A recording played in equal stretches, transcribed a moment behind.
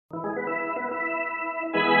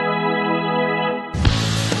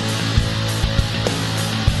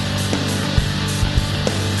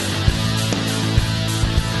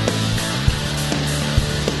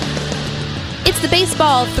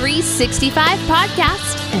Baseball 365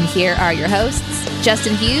 podcast, and here are your hosts,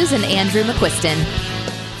 Justin Hughes and Andrew McQuiston.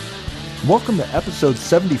 Welcome to episode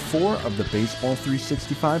 74 of the Baseball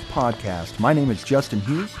 365 podcast. My name is Justin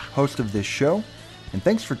Hughes, host of this show, and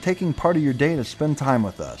thanks for taking part of your day to spend time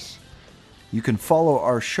with us. You can follow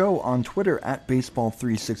our show on Twitter at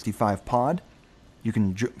Baseball365pod. You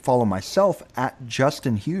can follow myself at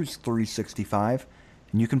Justin Hughes 365,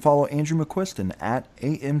 and you can follow Andrew McQuiston at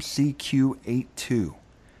AMCQ82.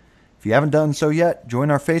 If you haven't done so yet,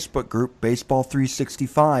 join our Facebook group, Baseball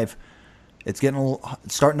 365. It's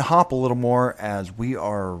starting to hop a little more as we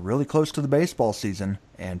are really close to the baseball season,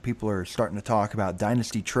 and people are starting to talk about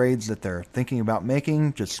dynasty trades that they're thinking about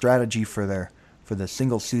making, just strategy for the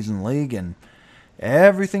single season league, and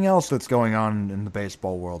everything else that's going on in the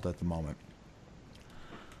baseball world at the moment.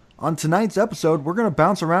 On tonight's episode, we're going to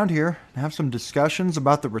bounce around here and have some discussions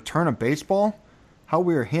about the return of baseball, how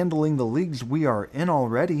we are handling the leagues we are in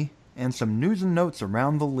already, and some news and notes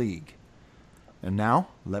around the league. And now,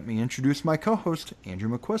 let me introduce my co-host,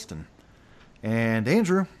 Andrew McQuiston. And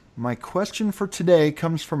Andrew, my question for today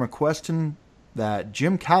comes from a question that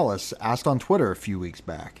Jim Callis asked on Twitter a few weeks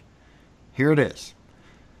back. Here it is.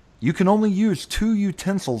 You can only use 2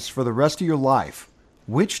 utensils for the rest of your life.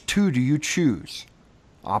 Which 2 do you choose?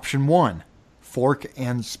 Option 1, fork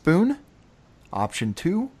and spoon. Option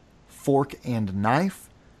 2, fork and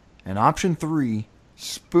knife. And option 3,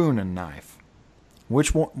 spoon and knife.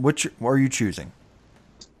 Which are you choosing?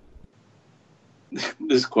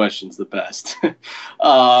 This question's the best.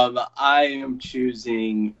 I am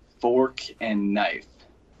choosing fork and knife.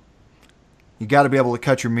 You got to be able to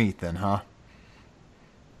cut your meat then, huh?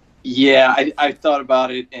 Yeah, I thought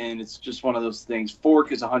about it, and it's just one of those things.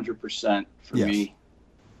 Fork is 100% for me.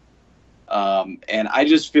 And I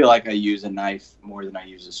just feel like I use a knife more than I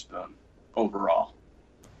use a spoon overall.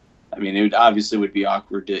 I mean, it would be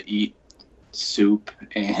awkward to eat soup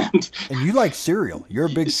and you like cereal. You're a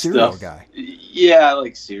big cereal guy. Yeah, I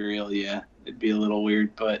like cereal. Yeah, it'd be a little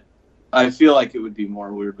weird, but I feel like it would be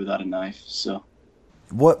more weird without a knife. So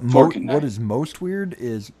what is most weird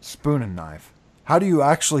is spoon and knife. How do you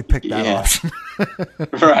actually pick that option?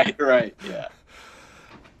 right, yeah.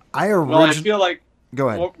 I feel like. Go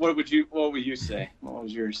ahead. What would you say? What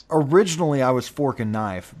was yours? Originally, I was fork and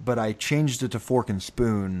knife, but I changed it to fork and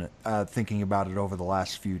spoon, thinking about it over the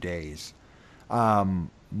last few days.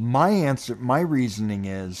 My reasoning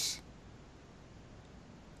is,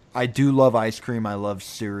 I do love ice cream. I love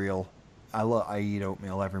cereal. I eat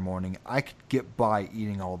oatmeal every morning. I could get by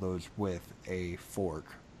eating all those with a fork,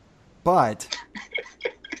 but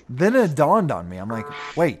then it dawned on me. I'm like,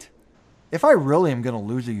 wait, if I really am going to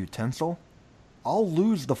lose a utensil, I'll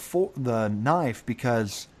lose the knife,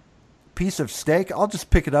 because piece of steak, I'll just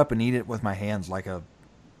pick it up and eat it with my hands and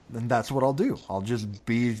that's what I'll do. I'll just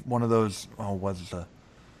be one of those,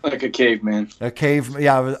 like a caveman.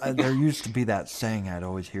 Yeah, there used to be that saying I'd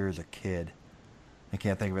always hear as a kid. I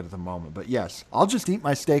can't think of it at the moment, but yes, I'll just eat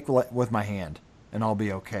my steak with my hand and I'll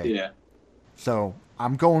be okay. Yeah. So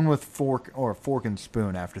I'm going with fork and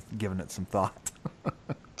spoon after giving it some thought.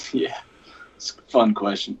 Yeah, it's a fun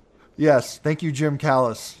question. Yes, thank you, Jim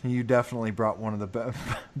Callis. You definitely brought one of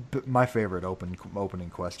my favorite opening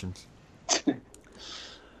questions.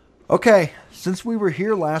 Okay, since we were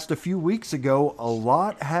here last a few weeks ago, a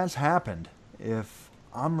lot has happened. If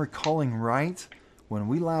I'm recalling right, when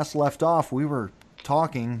we last left off, we were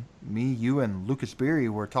talking, me, you, and Lucas Beery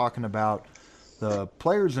were talking about the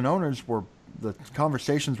players and owners the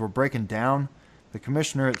conversations were breaking down. The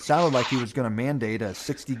commissioner, it sounded like he was going to mandate a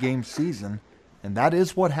 60-game season. And that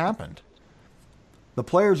is what happened. The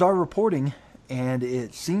players are reporting, and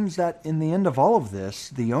it seems that in the end of all of this,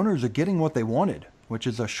 the owners are getting what they wanted, which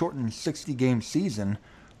is a shortened 60-game season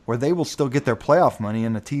where they will still get their playoff money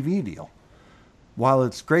and a TV deal. While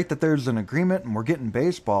it's great that there's an agreement and we're getting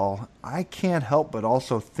baseball, I can't help but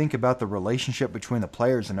also think about the relationship between the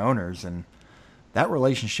players and owners, and that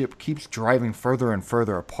relationship keeps driving further and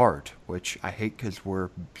further apart, which I hate because we're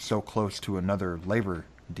so close to another labor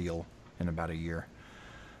deal in about a year.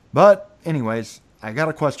 But anyways, I got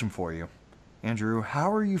a question for you. Andrew,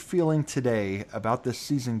 how are you feeling today about this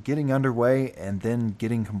season getting underway and then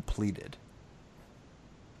getting completed?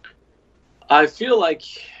 I feel like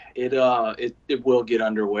it will get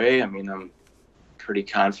underway. I mean, I'm pretty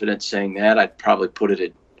confident saying that. I'd probably put it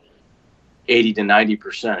at 80 to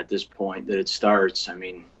 90% at this point that it starts. I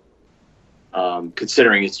mean,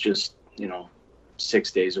 considering it's just,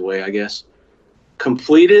 6 days away, I guess.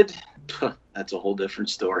 Completed, that's a whole different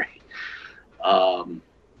story.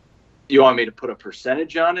 You want me to put a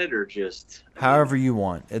percentage on it or just... However you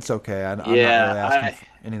want. It's okay. I'm not really asking for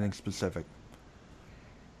anything specific.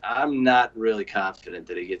 I'm not really confident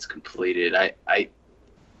that it gets completed.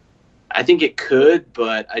 I think it could,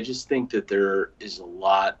 but I just think that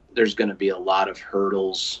there's going to be a lot of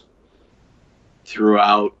hurdles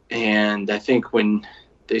throughout. And I think when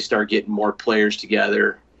they start getting more players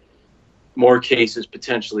together, more cases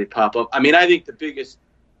potentially pop up. I mean, I think the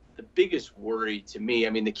biggest worry to me, I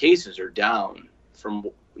mean, the cases are down from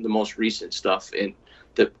the most recent stuff and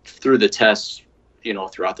through the tests,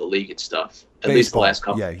 throughout the league and stuff. At baseball. Least the last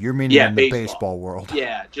couple. Yeah, you're meaning in the baseball world.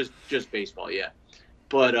 Yeah, just baseball, yeah.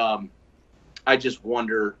 But I just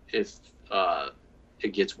wonder if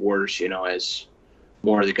it gets worse, as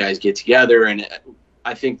more of the guys get together. And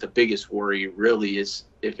I think the biggest worry really is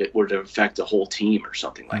if it were to affect a whole team or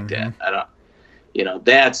something like that. I don't,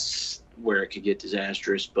 that's where it could get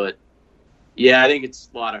disastrous. But yeah, I think it's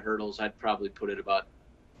a lot of hurdles. I'd probably put it about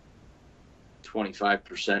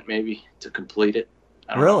 25% maybe to complete it.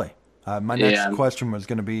 Really? My next question was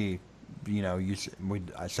going to be,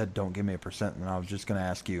 I said don't give me a percent, and I was just going to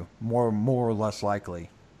ask you more or less likely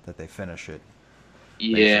that they finish it.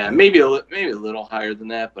 Yeah, maybe a little higher than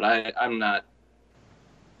that, but I'm not.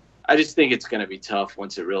 I just think it's going to be tough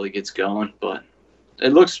once it really gets going, but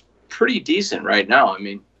it looks pretty decent right now. I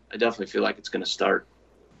mean, I definitely feel like it's going to start.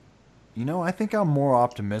 I think I'm more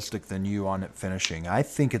optimistic than you on it finishing. I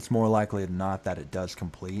think it's more likely than not that it does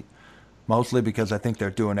complete, mostly because I think they're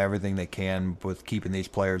doing everything they can with keeping these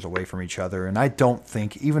players away from each other. And I don't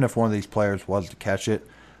think, even if one of these players was to catch it,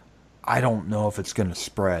 I don't know if it's going to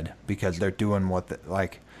spread because they're doing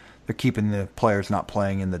they're keeping the players not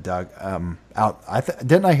playing in the out.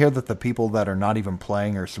 Didn't I hear that the people that are not even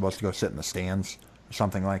playing are supposed to go sit in the stands or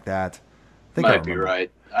something like that? Might be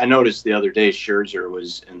right. I noticed the other day Scherzer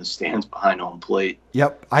was in the stands behind home plate.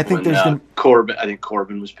 Yep, I think Corbin. I think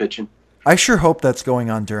Corbin was pitching. I sure hope that's going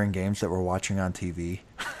on during games that we're watching on TV.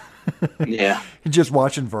 Yeah. Just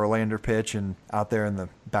watching Verlander pitch, and out there in the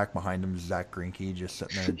back behind him is Zach Greinke just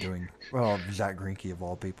sitting there doing, Zach Greinke of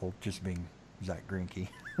all people, just being Zach Greinke.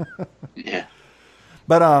 Yeah.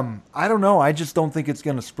 But I don't know. I just don't think it's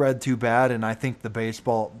going to spread too bad, and I think the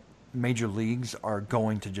baseball major leagues are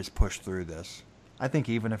going to just push through this. I think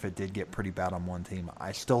even if it did get pretty bad on one team,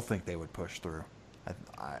 I still think they would push through.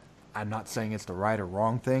 I'm not saying it's the right or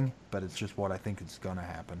wrong thing, but it's just what I think is going to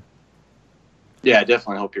happen. Yeah, I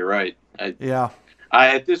definitely hope you're right.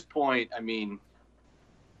 At this point, I mean,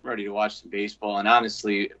 I'm ready to watch some baseball. And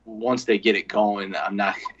honestly, once they get it going,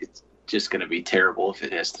 it's just going to be terrible if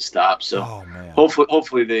it has to stop. So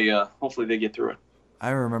hopefully they get through it.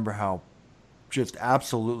 I remember how just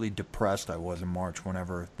absolutely depressed I was in March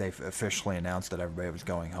whenever they officially announced that everybody was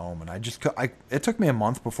going home. And it took me a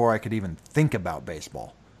month before I could even think about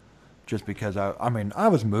baseball. Just because I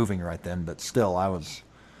was moving right then, but still I was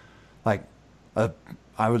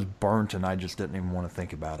I was burnt and I just didn't even want to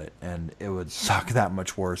think about it. And it would suck that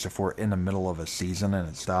much worse if we're in the middle of a season and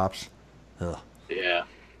it stops. Ugh. Yeah.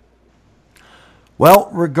 Well,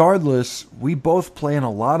 regardless, we both play in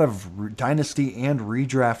a lot of Dynasty and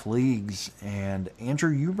Redraft leagues. And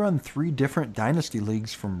Andrew, you run 3 different Dynasty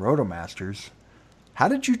leagues from Rotomasters. How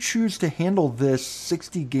did you choose to handle this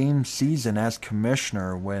 60-game season as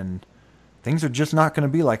commissioner when things are just not going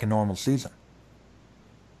to be like a normal season?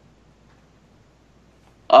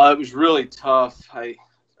 It was really tough. I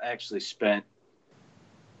actually spent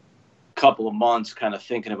a couple of months kind of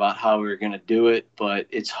thinking about how we were going to do it, but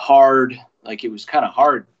it's hard. Like, it was kind of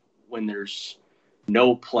hard when there's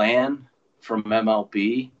no plan from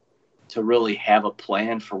MLB to really have a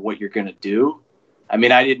plan for what you're going to do. I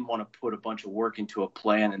mean, I didn't want to put a bunch of work into a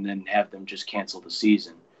plan and then have them just cancel the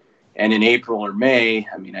season. And in April or May,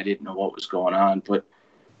 I mean, I didn't know what was going on, but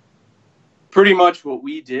pretty much what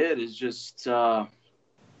we did is just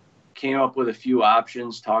came up with a few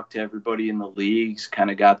options, talked to everybody in the leagues, kind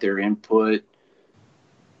of got their input.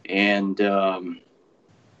 And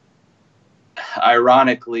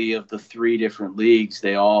ironically, of the 3 different leagues,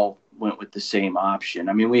 they all went with the same option.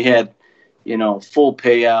 I mean, we had, full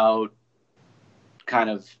payout, kind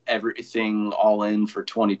of everything all in for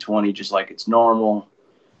 2020, just like it's normal.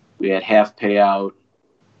 We had half payout,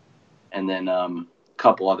 and then a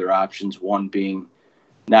couple other options, one being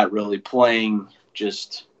not really playing,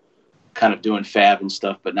 just kind of doing fab and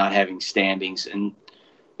stuff, but not having standings. And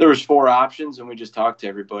there was 4 options, and we just talked to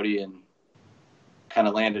everybody and kind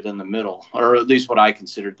of landed in the middle, or at least what I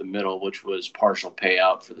considered the middle, which was partial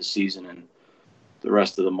payout for the season, and the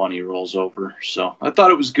rest of the money rolls over. So I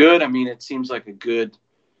thought it was good. I mean, it seems like a good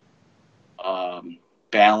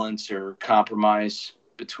balance or compromise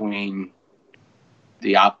between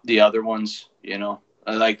the other ones,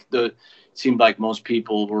 it seemed like most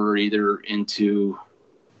people were either into,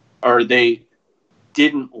 or they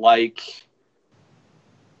didn't like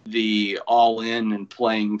the all in and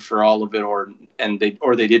playing for all of it, or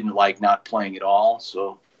they didn't like not playing at all.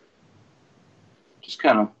 So just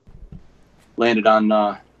kind of landed on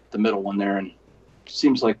the middle one there, and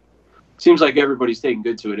seems like everybody's taking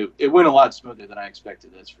good to it. It went a lot smoother than I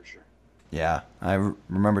expected, that's for sure. Yeah, I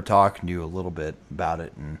remember talking to you a little bit about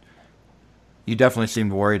it, and you definitely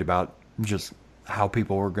seemed worried about just how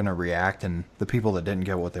people were going to react, and the people that didn't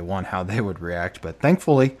get what they want, how they would react. But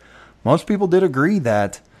thankfully, most people did agree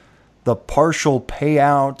that the partial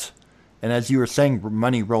payout, and as you were saying,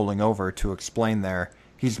 money rolling over, to explain there,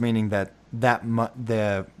 he's meaning that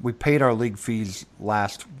we paid our league fees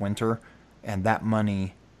last winter, and that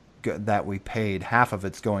money that we paid, half of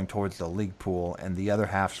it's going towards the league pool, and the other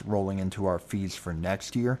half's rolling into our fees for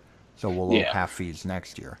next year. So we'll owe half fees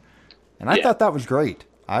next year. And I thought that was great.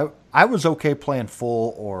 I was okay playing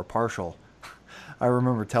full or partial. I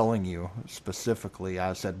remember telling you specifically,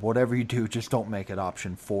 I said, whatever you do, just don't make it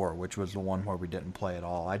option 4, which was the one where we didn't play at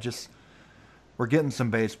all. We're getting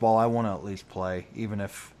some baseball. I want to at least play, even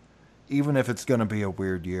if it's going to be a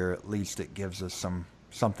weird year. At least it gives us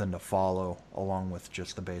something to follow along with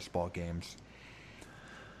just the baseball games.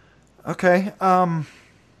 Okay.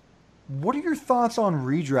 What are your thoughts on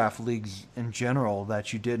redraft leagues in general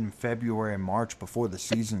that you did in February and March before the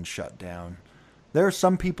season shut down? There are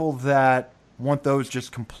some people that want those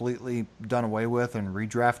just completely done away with and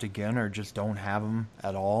redraft again, or just don't have them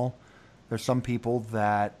at all. There's some people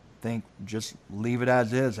that think just leave it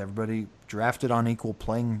as is. Everybody drafted on equal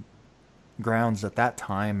playing grounds at that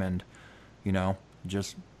time, and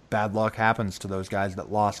just bad luck happens to those guys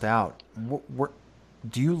that lost out.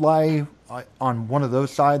 Do you lie on one of those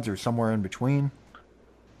sides or somewhere in between?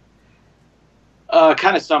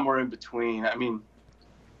 Kind of somewhere in between. I mean,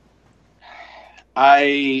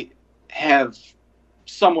 I have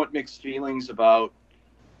somewhat mixed feelings about,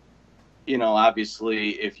 obviously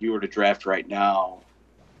if you were to draft right now,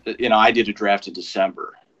 I did a draft in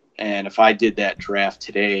December, and if I did that draft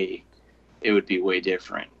today, it would be way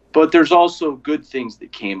different. But there's also good things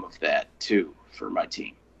that came of that too for my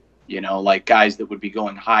team. Like guys that would be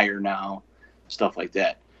going higher now, stuff like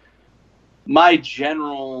that. My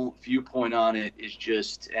general viewpoint on it is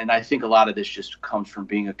just, and I think a lot of this just comes from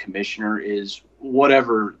being a commissioner, is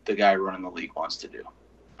whatever the guy running the league wants to do,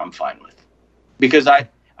 I'm fine with. Because I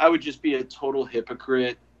would just be a total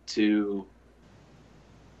hypocrite to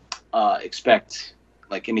expect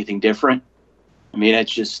like anything different. I mean,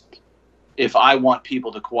 it's just, if I want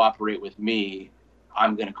people to cooperate with me,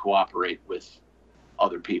 I'm going to cooperate with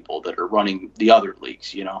other people that are running the other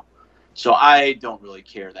leagues, So I don't really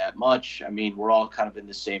care that much. I mean, we're all kind of in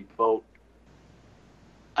the same boat.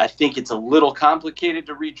 I think it's a little complicated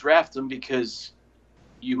to redraft them because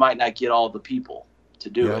you might not get all the people to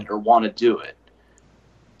do it or want to do it.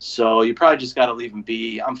 So you probably just got to leave them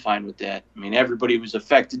be. I'm fine with that. I mean, everybody was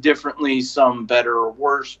affected differently, some better or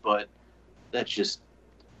worse, but that's just,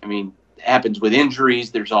 happens with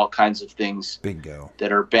injuries. There's all kinds of things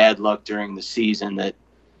that are bad luck during the season that,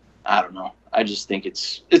 I don't know. I just think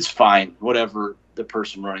it's fine. Whatever the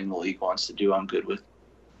person running the league wants to do, I'm good with.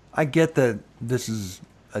 I get that this is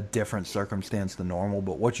a different circumstance than normal,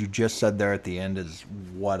 but what you just said there at the end is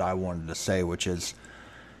what I wanted to say, which is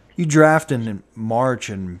you draft in March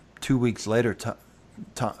and 2 weeks later,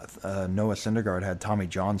 Noah Syndergaard had Tommy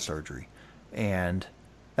John surgery, and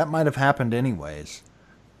that might have happened anyways.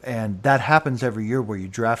 And that happens every year where you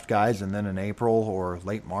draft guys and then in April or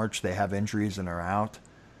late March they have injuries and are out.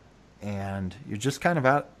 And you're just kind of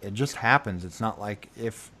out. It just happens. It's not like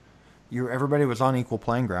everybody was on equal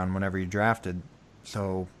playing ground whenever you drafted.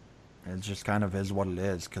 So it just kind of is what it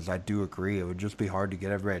is, because I do agree it would just be hard to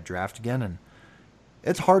get everybody to draft again. And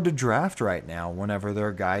it's hard to draft right now whenever there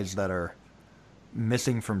are guys that are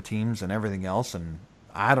missing from teams and everything else. And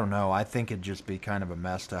I don't know. I think it'd just be kind of a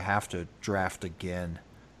mess to have to draft again.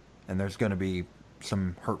 And there's going to be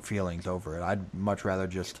some hurt feelings over it. I'd much rather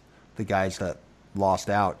just the guys that lost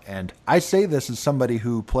out. And I say this as somebody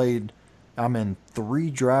who I'm in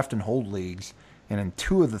 3 draft and hold leagues, and in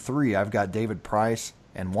 2 of the 3 I've got David Price,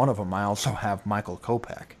 and one of them I also have Michael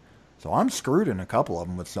Kopech. So I'm screwed in a couple of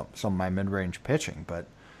them with some of my mid-range pitching, but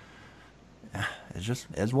it just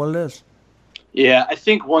is what it is. Yeah, I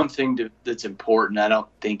think one thing that's important, I don't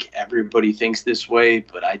think everybody thinks this way,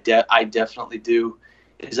 but I definitely do,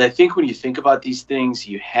 is I think when you think about these things,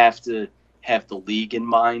 you have to have the league in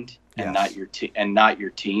mind and not your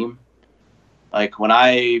team. Like when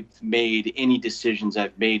I've made any decisions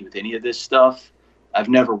I've made with any of this stuff, I've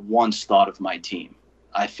never once thought of my team.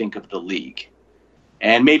 I think of the league.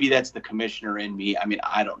 And maybe that's the commissioner in me. I mean,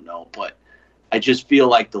 I don't know, but I just feel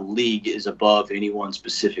like the league is above any one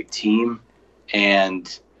specific team,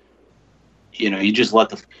 and you just let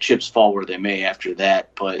the chips fall where they may after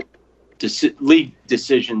that. But league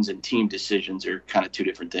decisions and team decisions are kind of two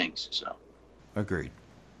different things. So, agreed.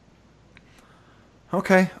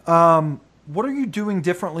 Okay. What are you doing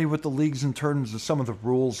differently with the leagues in terms of some of the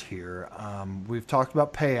rules here? We've talked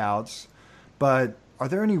about payouts, but are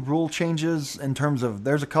there any rule changes in terms of,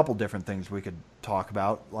 there's a couple different things we could talk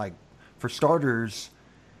about. Like, for starters,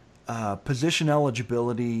 position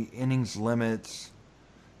eligibility, innings limits,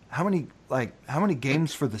 how many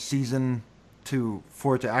games for the season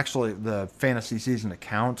for it to actually, the fantasy season to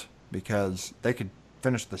count? Because they could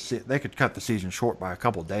they could cut the season short by a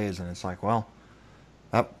couple days, and it's like, well,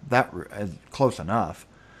 that is close enough.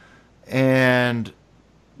 And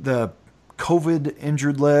the COVID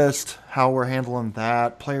injured list, how we're handling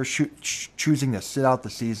that, players choosing to sit out the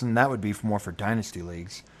season, that would be more for dynasty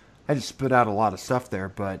leagues. I just spit out a lot of stuff there,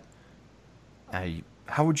 but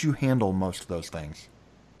how would you handle most of those things?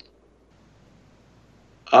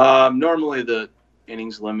 Normally the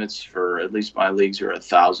innings limits for at least my leagues are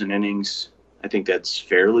 1,000 innings. I think that's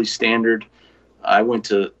fairly standard. I went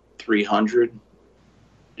to 300.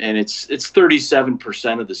 And it's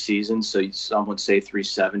 37% of the season, so some would say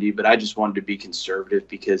 370. But I just wanted to be conservative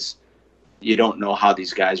because you don't know how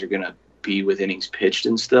these guys are going to be with innings pitched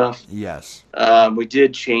and stuff. Yes. We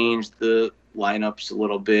did change the lineups a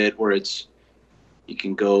little bit where you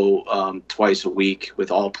can go twice a week with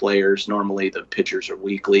all players. Normally the pitchers are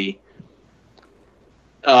weekly.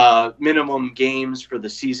 Minimum games for the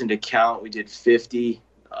season to count, we did 50.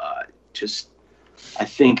 I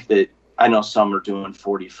think that I know some are doing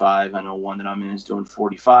 45. I know one that I'm in is doing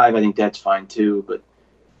 45. I think that's fine too. But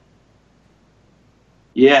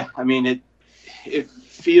yeah, I mean, it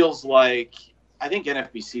feels like, I think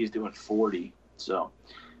NFBC is doing 40. So,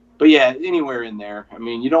 but yeah, anywhere in there. I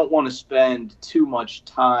mean, you don't want to spend too much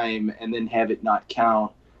time and then have it not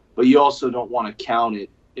count, but you also don't want to count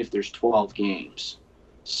it if there's 12 games.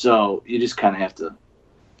 So you just kind of have to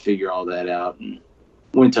figure all that out, and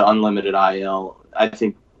went to unlimited IL. I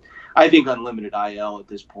think unlimited IL at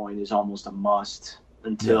this point is almost a must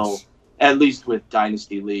until, yes, at least with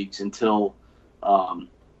dynasty leagues, until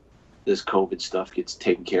this COVID stuff gets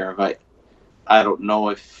taken care of. I don't know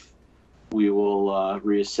if we will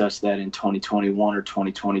reassess that in 2021 or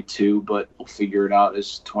 2022, but we'll figure it out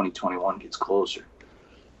as 2021 gets closer.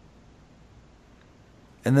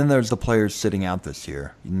 And then there's the players sitting out this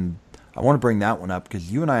year. I want to bring that one up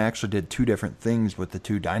because you and I actually did two different things with the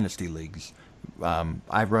two dynasty leagues.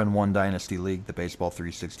 I run one dynasty league, the Baseball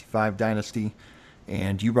 365 Dynasty,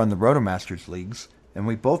 and you run the Rotomasters leagues, and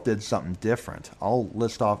we both did something different. I'll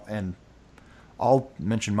list off, and I'll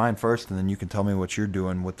mention mine first, and then you can tell me what you're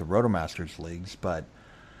doing with the Rotomasters leagues. But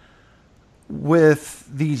with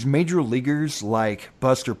these major leaguers like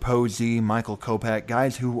Buster Posey, Michael Kopech,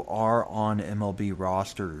 guys who are on MLB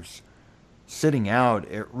rosters sitting out,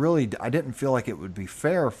 I didn't feel like it would be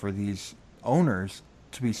fair for these owners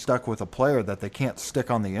to be stuck with a player that they can't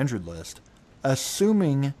stick on the injured list.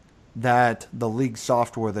 Assuming that the league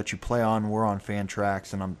software that you play on, we're on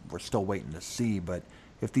Fantrax, and we're still waiting to see, but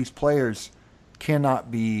if these players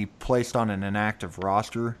cannot be placed on an inactive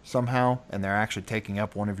roster somehow, and they're actually taking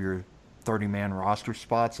up one of your 30-man roster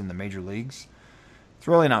spots in the major leagues, it's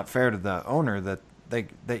really not fair to the owner that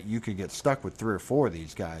you could get stuck with 3 or 4 of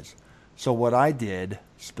these guys. So what I did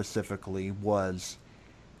specifically was,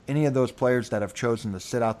 any of those players that have chosen to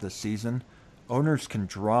sit out this season, owners can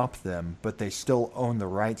drop them, but they still own the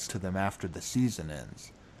rights to them after the season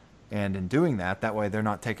ends. And in doing that way they're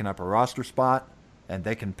not taking up a roster spot, and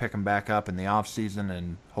they can pick them back up in the off season,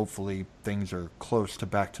 and hopefully things are close to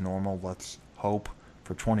back to normal. Let's hope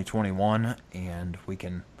for 2021, and we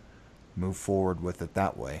can move forward with it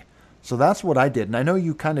that way. So that's what I did, and I know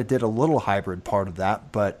you kind of did a little hybrid part of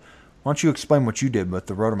that, but why don't you explain what you did with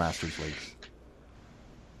the Rotomasters leagues?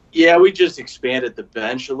 Yeah, we just expanded the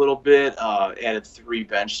bench a little bit, added 3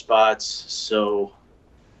 bench spots. So,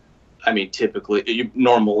 I mean,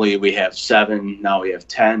 normally we have 7, now we have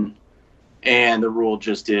 10. And the rule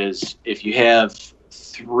just is, if you have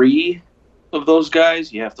 3 of those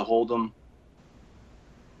guys, you have to hold them.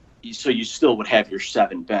 So you still would have your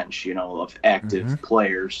 7 bench, of active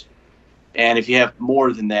players. And if you have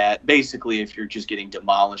more than that, basically if you're just getting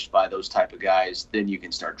demolished by those type of guys, then you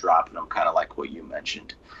can start dropping them, kind of like what you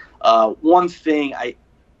mentioned. One thing,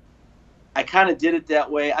 I kind of did it that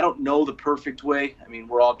way. I don't know the perfect way. I mean,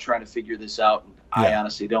 we're all trying to figure this out. And I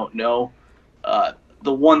honestly don't know.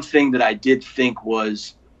 The one thing that I did think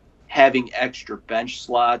was having extra bench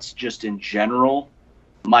slots just in general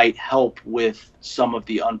might help with some of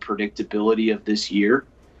the unpredictability of this year.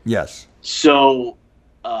 Yes. So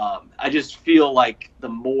I just feel like the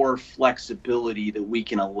more flexibility that we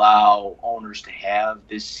can allow owners to have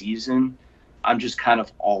this season, I'm just kind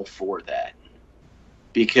of all for that,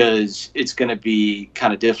 because it's going to be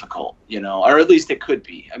kind of difficult, or at least it could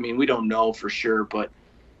be. I mean, we don't know for sure, but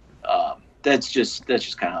that's just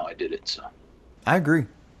kind of how I did it. So I agree.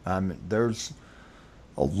 There's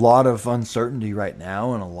a lot of uncertainty right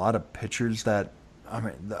now, and a lot of pitchers the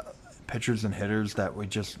pitchers and hitters that we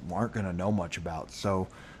just aren't going to know much about. So,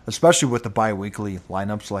 especially with the bi-weekly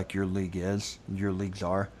lineups like your leagues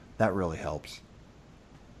are, that really helps.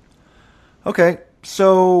 Okay,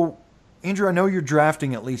 so Andrew, I know you're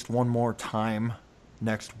drafting at least one more time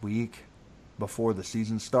next week before the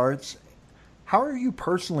season starts. How are you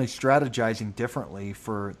personally strategizing differently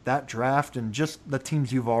for that draft and just the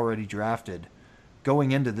teams you've already drafted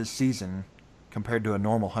going into this season compared to a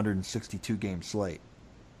normal 162 game slate?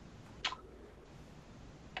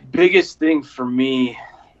 Biggest thing for me,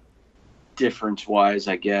 difference-wise,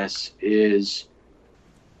 I guess, is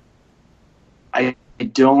I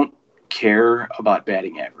don't care about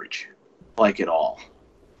batting average, like, at all.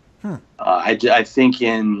 I think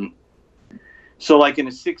in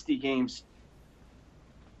a 60 games,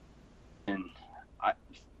 and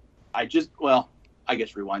I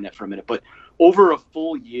guess rewind that for a minute, but over a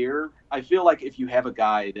full year, I feel like if you have a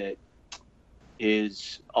guy that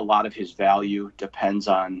is a lot of his value depends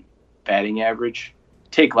on batting average,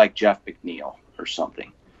 take like Jeff McNeil or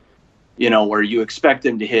something, where you expect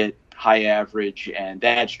him to hit high average and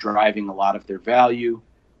that's driving a lot of their value,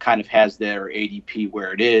 kind of has their ADP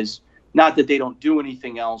where it is. Not that they don't do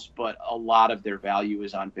anything else, but a lot of their value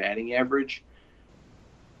is on batting average.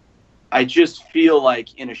 I just feel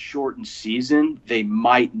like in a shortened season, they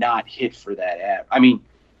might not hit for that. I mean,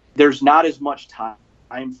 there's not as much time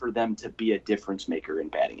for them to be a difference maker in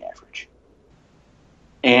batting average.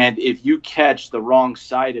 And if you catch the wrong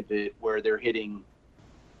side of it where they're hitting,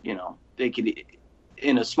 they could,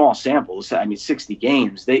 in a small sample, 60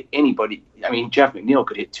 games, Jeff McNeil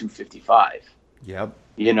could hit 255. Yep.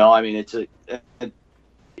 He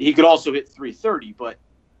could also hit 330, but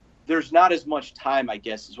there's not as much time, I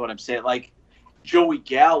guess, is what I'm saying. Like Joey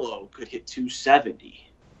Gallo could hit 270,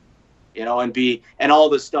 and all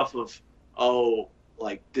this stuff of,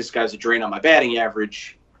 like, this guy's a drain on my batting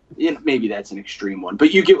average. Maybe that's an extreme one,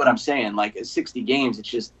 but you get what I'm saying. Like, at 60 games,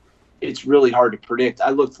 it's really hard to predict. I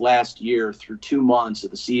looked last year through 2 months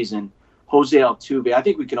of the season. Jose Altuve, I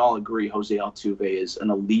think we can all agree Jose Altuve is an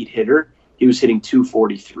elite hitter. He was hitting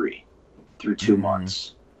 243 through 2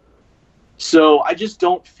 months. So I just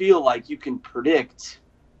don't feel like you can predict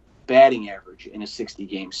batting average in a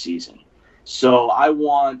 60-game season. So I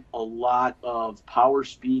want a lot of power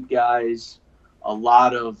speed guys, a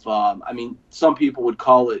lot of, some people would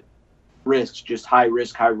call it risks, just high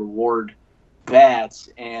risk, high reward bats,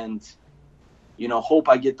 and, hope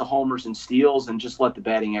I get the homers and steals and just let the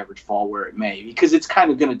batting average fall where it may, because it's kind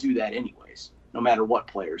of going to do that anyways, no matter what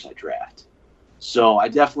players I draft. So I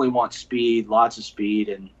definitely want speed, lots of speed,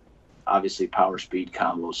 and obviously power speed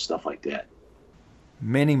combos, stuff like that.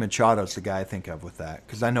 Manny Machado's the guy I think of with that,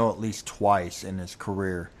 because I know at least twice in his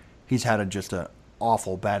career he's had just an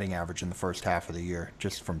awful batting average in the first half of the year,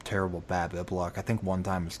 just from terrible BABIP luck. I think one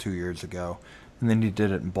time was 2 years ago, and then he did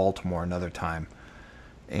it in Baltimore another time,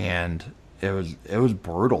 and it was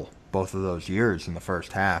brutal both of those years in the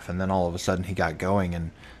first half, and then all of a sudden he got going, and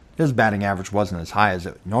his batting average wasn't as high as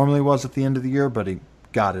it normally was at the end of the year, but he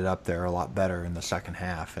got it up there a lot better in the second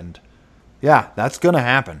half. And yeah, that's going to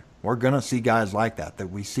happen. We're going to see guys like that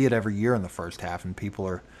we see it every year in the first half, and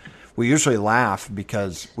we usually laugh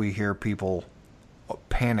because we hear people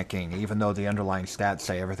panicking, even though the underlying stats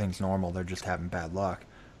say everything's normal, they're just having bad luck.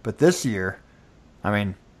 But this year,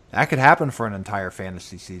 that could happen for an entire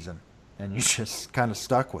fantasy season, and you're just kind of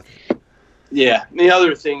stuck with it. Yeah. The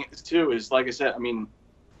other thing, too, is, like I said,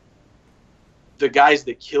 the guys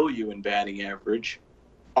that kill you in batting average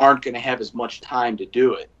aren't going to have as much time to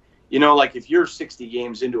do it. Like if you're 60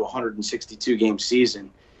 games into a 162 game season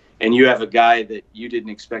and you have a guy that you didn't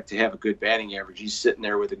expect to have a good batting average, he's sitting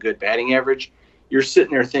there with a good batting average, you're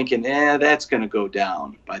sitting there thinking, that's going to go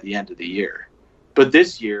down by the end of the year. But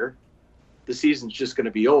this year, the season's just going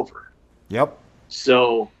to be over. Yep.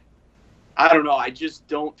 So I don't know. I just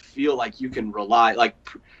don't feel like you can rely,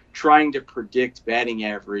 trying to predict batting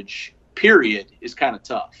average period is kind of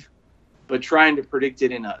tough, but trying to predict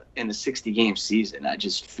it in a 60-game season, I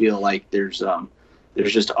just feel like there's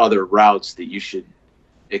just other routes that you should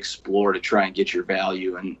explore to try and get your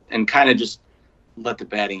value and kind of just let the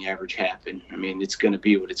batting average happen. I mean, it's going to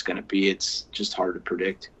be what it's going to be. It's just hard to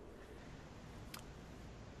predict.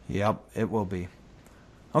 Yep, it will be.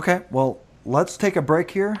 Okay, well, let's take a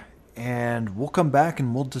break here, and we'll come back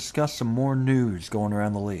and we'll discuss some more news going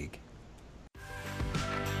around the league.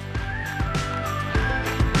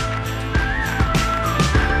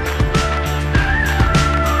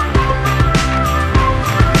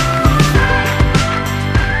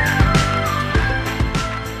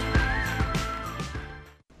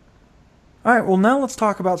 All right, well, now let's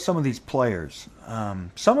talk about some of these players.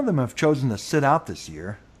 Some of them have chosen to sit out this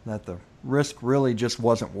year, that the risk really just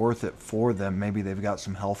wasn't worth it for them. Maybe they've got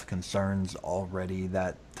some health concerns already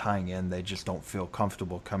that tying in, they just don't feel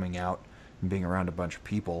comfortable coming out and being around a bunch of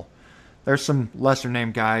people. There's some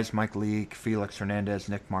lesser-named guys, Mike Leake, Felix Hernandez,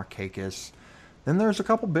 Nick Markakis. Then there's a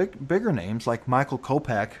couple bigger names like Michael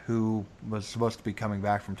Kopech, who was supposed to be coming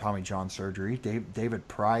back from Tommy John surgery, David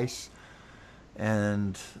Price,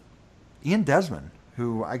 and Ian Desmond,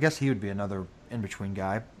 who I guess he would be another in-between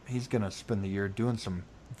guy. He's going to spend the year doing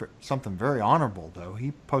something very honorable, though.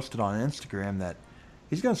 He posted on Instagram that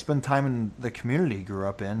he's going to spend time in the community he grew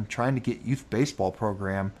up in, trying to get youth baseball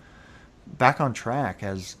program back on track,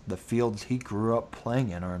 as the fields he grew up playing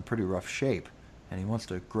in are in pretty rough shape. And he wants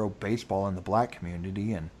to grow baseball in the black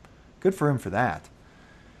community, and good for him for that.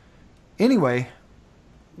 Anyway,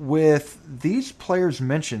 with these players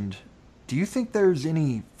mentioned, do you think there's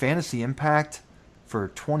any fantasy impact for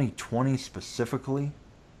 2020 specifically?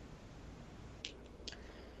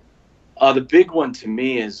 The big one to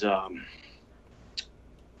me is, I've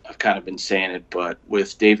kind of been saying it, but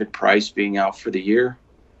with David Price being out for the year.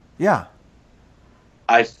 Yeah.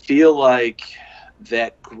 I feel like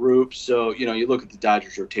that group, so, you look at the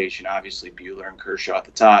Dodgers rotation, obviously Buehler and Kershaw at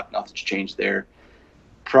the top, nothing's changed there.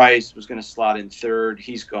 Price was going to slot in third.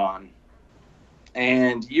 He's gone.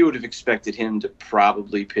 And you would have expected him to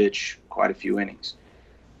probably pitch quite a few innings.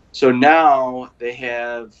 So now they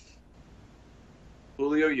have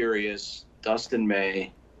Julio Urias, Dustin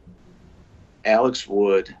May, Alex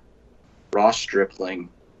Wood, Ross Stripling,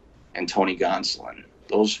 and Tony Gonsolin.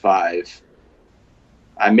 Those five.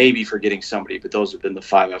 I may be forgetting somebody, but those have been the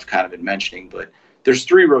five I've kind of been mentioning. But there's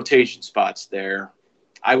 3 rotation spots there.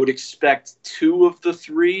 I would expect 2 of the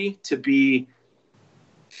 3 to be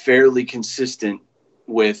fairly consistent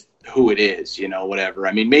with who it is, whatever.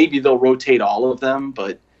 I mean, maybe they'll rotate all of them,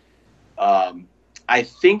 but I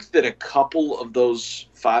think that a couple of those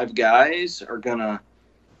 5 guys are going to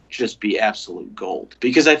just be absolute gold,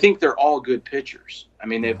 because I think they're all good pitchers. I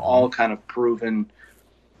mean, they've all kind of proven,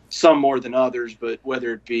 some more than others, but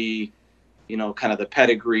whether it be, kind of the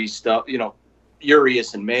pedigree stuff,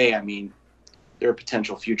 Urias and May, I mean, they're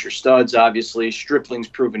potential future studs, obviously. Stripling's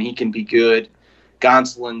proven he can be good.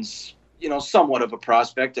 Gonsolin's, somewhat of a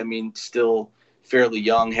prospect. I mean, still fairly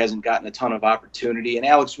young, hasn't gotten a ton of opportunity. And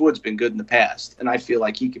Alex Wood's been good in the past, and I feel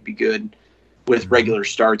like he could be good with regular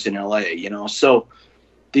starts in L.A., So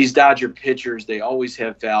these Dodger pitchers, they always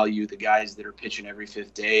have value, the guys that are pitching every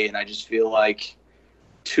 5th day, and I just feel like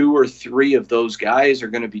 2 or 3 of those guys are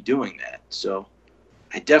going to be doing that. So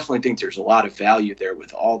I definitely think there's a lot of value there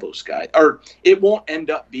with all those guys. Or it won't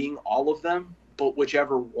end up being all of them, but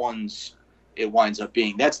whichever ones it winds up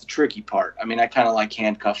being. That's the tricky part. I mean, I kind of like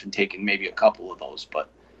handcuffing, taking maybe a couple of those. But,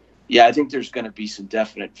 yeah, I think there's going to be some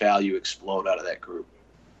definite value explode out of that group.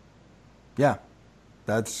 Yeah.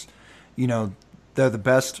 That's, they're the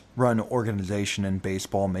best run organization in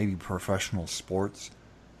baseball, maybe professional sports.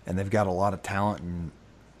 And they've got a lot of talent, and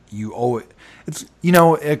you owe it. It's,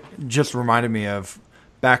 it just reminded me of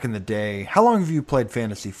back in the day. How long have you played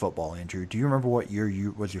fantasy football, Andrew? Do you remember what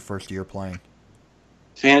year was your first year playing?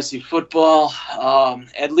 Fantasy football,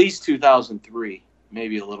 at least 2003,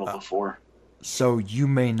 maybe a little before. So you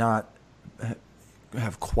may not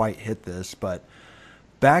have quite hit this, but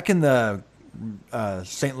back in the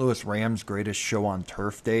St. Louis Rams Greatest Show on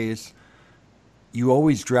Turf days, you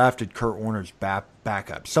always drafted Kurt Warner's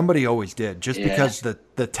backup. Somebody always did, just because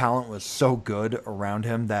the talent was so good around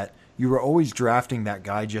him that you were always drafting that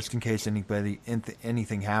guy just in case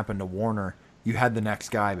anything happened to Warner. You had the next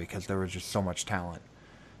guy because there was just so much talent.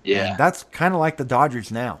 Yeah, and that's kind of like the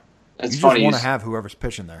Dodgers now. That's you funny. just want to have whoever's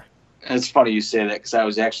pitching there. It's funny you say that, because I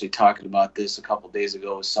was actually talking about this a couple days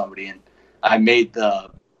ago with somebody, and I made the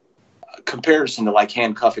comparison to like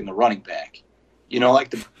handcuffing the running back.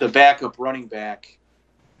 Like the backup running back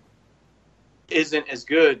isn't as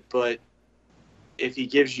good, but if he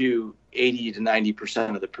gives you 80 to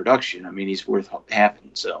 90% of the production, I mean, he's worth having.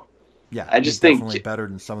 So yeah, I just think definitely better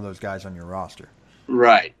than some of those guys on your roster.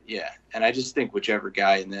 Right. Yeah. And I just think whichever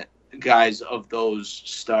guy guys of those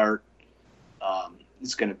start,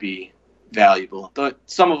 it's going to be valuable.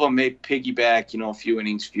 Some of them may piggyback, a few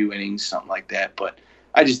innings, something like that. But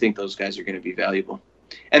I just think those guys are going to be valuable.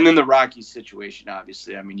 And then the Rockies situation,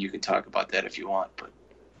 obviously. I mean, you can talk about that if you want, but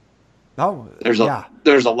there's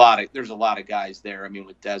a lot of guys there. I mean,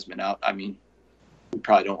 with Desmond out, I mean, we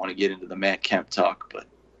probably don't want to get into the Matt Kemp talk, but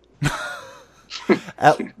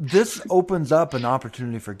this opens up an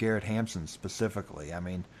opportunity for Garrett Hampson specifically. I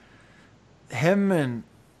mean, him and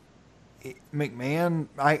McMahon,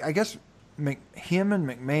 I guess him and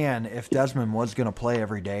McMahon, if Desmond was going to play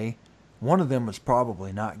every day, one of them was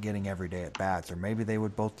probably not getting every day at bats, or maybe they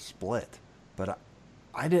would both split. But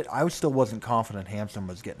I still wasn't confident Hampson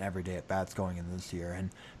was getting every day at bats going in this year.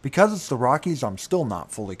 And because it's the Rockies, I'm still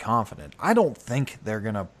not fully confident. I don't think they're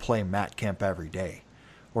going to play Matt Kemp every day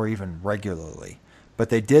or even regularly. But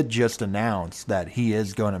they did just announce that he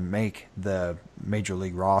is going to make the Major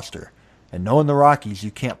League roster. And knowing the Rockies,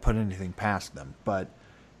 you can't put anything past them. But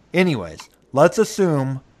anyways, let's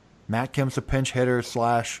assume Matt Kemp's a pinch hitter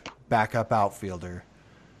 / backup outfielder.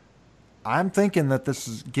 I'm thinking that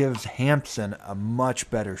this gives Hampson a much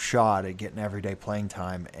better shot at getting everyday playing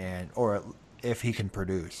time, or if he can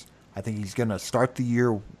produce. I think he's going to start the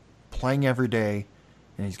year playing every day,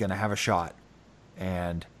 and he's going to have a shot.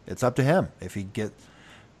 And it's up to him. If he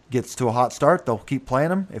gets to a hot start, they'll keep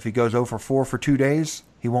playing him. If he goes 0 for 4 for 2 days,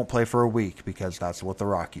 he won't play for a week, because that's what the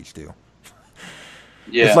Rockies do.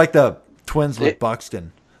 Yeah. It's like the Twins with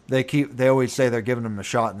Buxton. They always say they're giving him a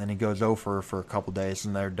shot, and then he goes 0 for a couple days,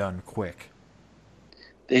 and they're done quick.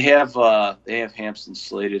 They have Hampson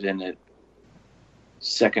slated in at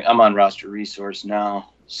second. I'm on Roster Resource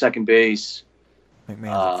now. Second base. McMahon's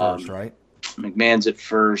at first, right? McMahon's at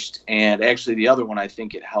first, and actually the other one I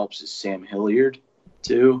think it helps is Sam Hilliard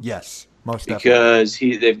too. Yes, most because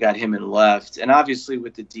they've got him in left, and obviously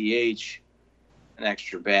with the DH, an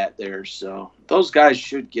extra bat there. So those guys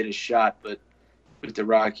should get a shot, but with the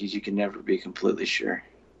Rockies, you can never be completely sure.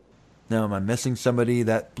 Now, am I missing somebody?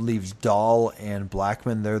 That leaves Dahl and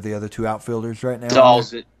Blackman. They're the other two outfilders right now.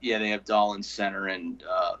 They have Dahl in center and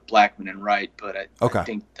Blackman in right. But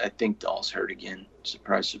I think Dahl's hurt again.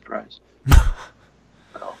 Surprise, surprise.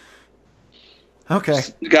 So, okay.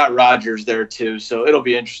 We got Rogers there too, so it'll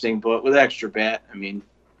be interesting. But with extra bat, I mean,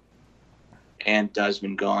 and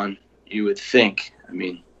Desmond gone, you would think. I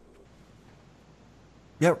mean.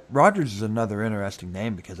 Yeah, Rogers is another interesting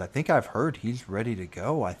name because I think I've heard he's ready to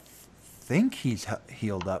go. I think he's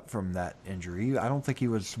healed up from that injury. I don't think he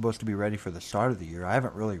was supposed to be ready for the start of the year. I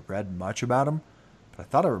haven't really read much about him, but I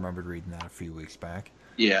thought I remembered reading that a few weeks back.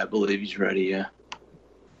 Yeah, I believe he's ready, yeah.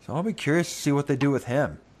 So I'll be curious to see what they do with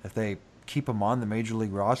him. If they keep him on the Major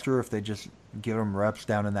League roster or if they just give him reps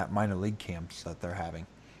down in that minor league camps that they're having.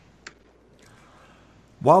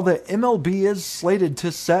 While the MLB is slated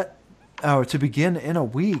to begin in a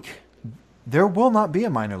week, there will not be a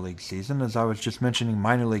minor league season. As I was just mentioning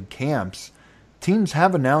minor league camps, teams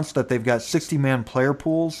have announced that they've got 60-man player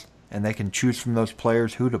pools, and they can choose from those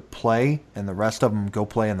players who to play, and the rest of them go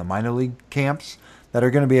play in the minor league camps that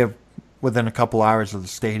are going to be within a couple hours of the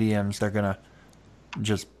stadiums. They're going to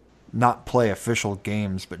just not play official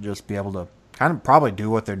games, but just be able to kind of probably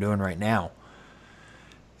do what they're doing right now.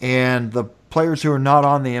 And the players who are not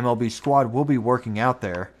on the MLB squad will be working out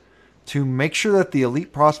there to make sure that the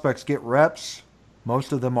elite prospects get reps.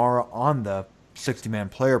 Most of them are on the 60-man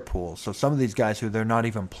player pool. So some of these guys who they're not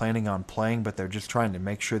even planning on playing, but they're just trying to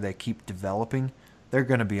make sure they keep developing, they're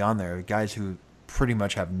going to be on there. Guys who pretty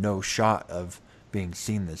much have no shot of being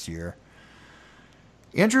seen this year.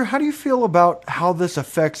 Andrew, how do you feel about how this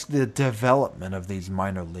affects the development of these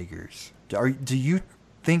minor leaguers? Do you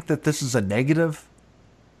think that this is a negative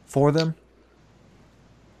for them?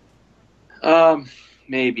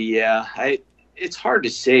 Maybe, yeah. It's hard to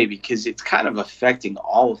say because it's kind of affecting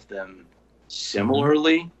all of them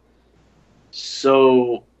similarly.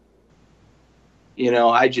 So,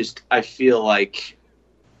 I feel like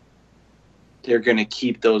they're going to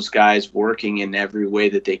keep those guys working in every way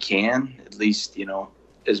that they can, at least,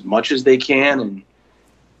 as much as they can, and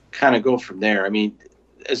kind of go from there. I mean,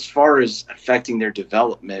 as far as affecting their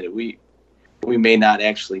development, we may not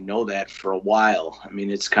actually know that for a while. I mean,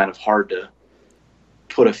 it's kind of hard to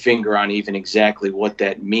put a finger on even exactly what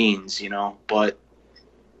that means, but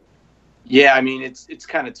yeah, I mean, it's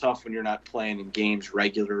kind of tough when you're not playing in games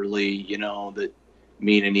regularly, that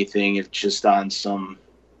mean anything if just on some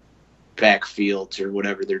backfields or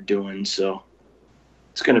whatever they're doing. So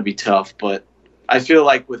it's going to be tough, but I feel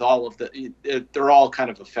like with all of they're all kind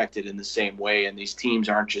of affected in the same way. And these teams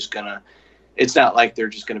aren't just it's not like they're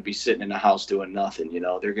just going to be sitting in a house doing nothing,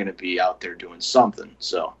 they're going to be out there doing something.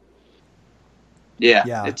 So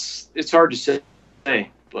Yeah, it's hard to say,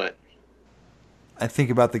 but I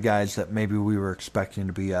think about the guys that maybe we were expecting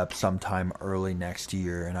to be up sometime early next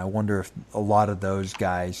year, and I wonder if a lot of those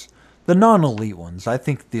guys, the non-elite ones, I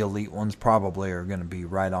think the elite ones probably are going to be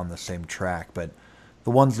right on the same track, but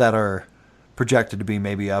the ones that are projected to be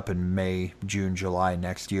maybe up in May, June, July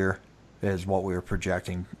next year is what we were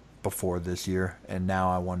projecting before this year, and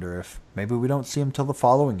now I wonder if maybe we don't see them till the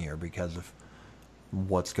following year because of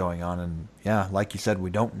what's going on, and yeah, like you said,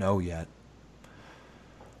 we don't know yet.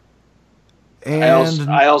 And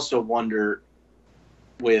I also wonder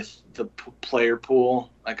with the player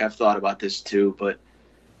pool, like I've thought about this too, but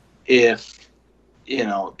if,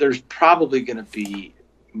 there's probably going to be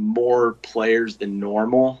more players than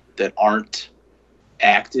normal that aren't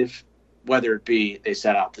active, whether it be they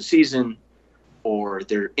sat out the season or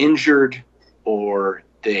they're injured or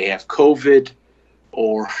they have COVID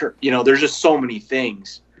or, there's just so many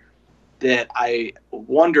things that I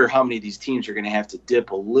wonder how many of these teams are going to have to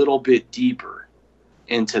dip a little bit deeper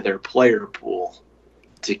into their player pool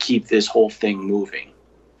to keep this whole thing moving,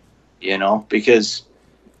 because,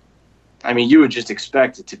 you would just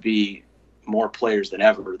expect it to be more players than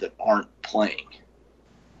ever that aren't playing.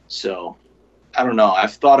 So, I don't know.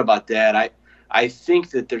 I've thought about that. I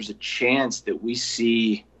think that there's a chance that we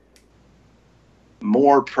see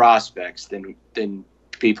more prospects than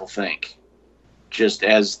people think. Just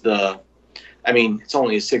as it's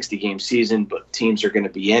only a 60-game season, but teams are going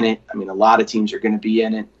to be in it. A lot of teams are going to be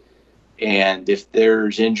in it. And if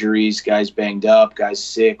there's injuries, guys banged up, guys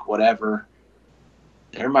sick, whatever,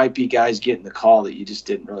 there might be guys getting the call that you just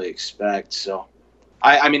didn't really expect. So,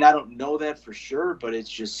 I don't know that for sure, but it's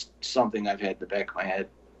just something I've had in the back of my head.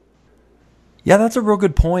 Yeah, that's a real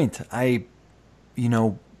good point.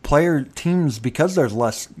 Player teams, because there's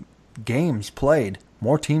less games played,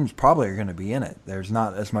 more teams probably are going to be in it. There's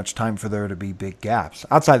not as much time for there to be big gaps.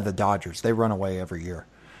 Outside of the Dodgers, they run away every year.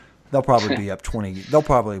 They'll probably be up 20. They'll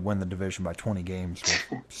probably win the division by 20 games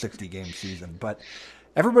with 60-game season. But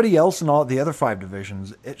everybody else in all the other 5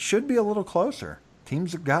 divisions, it should be a little closer.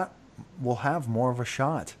 Teams will have more of a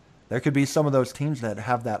shot. There could be some of those teams that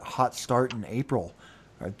have that hot start in April.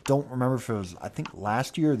 I don't remember if it was, I think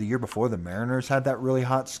last year or the year before, the Mariners had that really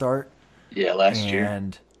hot start. Yeah, last year.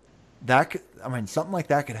 And that could, something like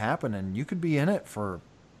that could happen, and you could be in it for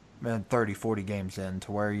 30, 40 games in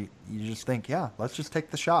to where you just think, yeah, let's just take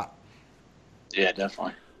the shot. Yeah,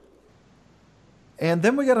 definitely. And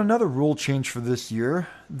then we got another rule change for this year.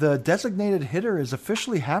 The designated hitter is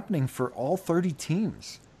officially happening for all 30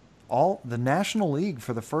 teams. The National League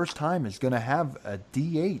for the first time is going to have a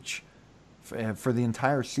DH for the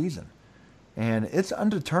entire season. And it's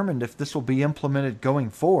undetermined if this will be implemented going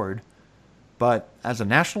forward. But as a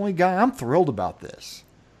National League guy, I'm thrilled about this.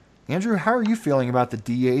 Andrew, how are you feeling about the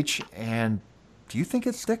DH, and do you think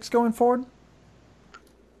it sticks going forward?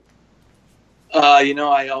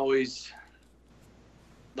 I always,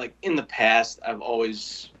 in the past, I've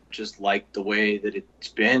always just liked the way that it's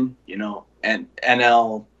been, and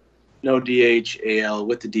NL, no DH, AL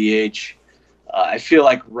with the DH. I feel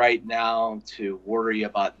like right now to worry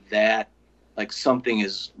about that, something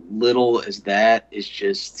as little as that is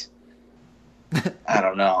just, I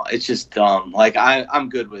don't know. It's just dumb. I'm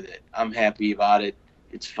good with it. I'm happy about it.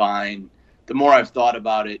 It's fine. The more I've thought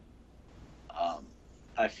about it,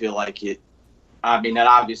 I feel like it, that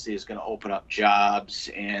obviously is going to open up jobs,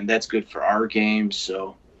 and that's good for our game.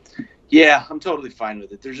 So, yeah, I'm totally fine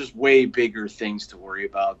with it. There's just way bigger things to worry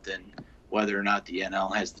about than whether or not the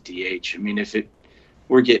NL has the DH. If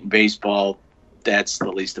we're getting baseball, that's the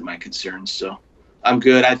least of my concerns. So, I'm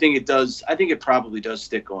good. I think it does. I think it probably does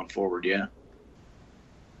stick going forward, yeah.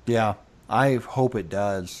 Yeah, I hope it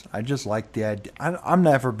does. I just like the idea. I've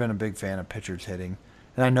never been a big fan of pitchers hitting,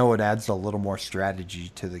 and I know it adds a little more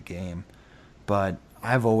strategy to the game. But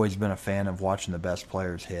I've always been a fan of watching the best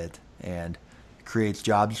players hit, and it creates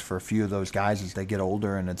jobs for a few of those guys as they get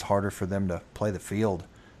older, and it's harder for them to play the field.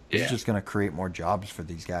 It's just going to create more jobs for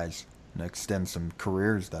these guys and extend some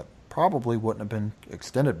careers that probably wouldn't have been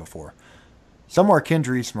extended before. Somewhere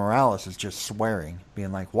Kendrys Morales is just swearing,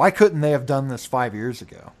 being like, why couldn't they have done this 5 years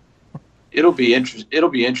ago? It'll be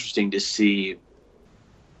interesting to see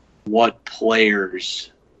what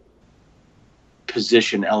players'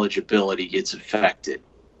 position eligibility gets affected,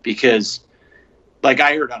 because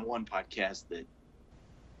I heard on one podcast that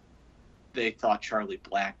they thought Charlie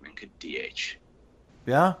Blackmon could DH.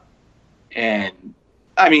 Yeah. And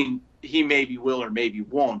he maybe will or maybe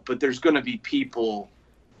won't, but there's going to be people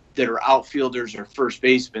that are outfielders or first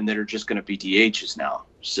basemen that are just going to be DHs now.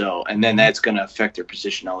 So, and then that's going to affect their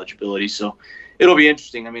position eligibility. So it'll be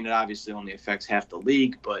interesting. It obviously only affects half the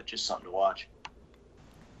league, but just something to watch.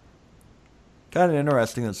 Kind of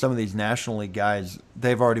interesting that some of these National League guys,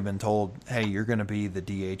 they've already been told, hey, you're going to be the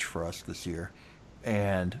DH for us this year.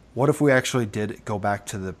 And what if we actually did go back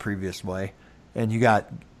to the previous way? And you got,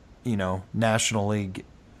 National League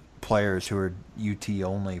players who are UT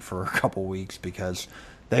only for a couple weeks because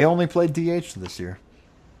they only played DH this year.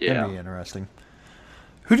 Yeah. That'd be interesting.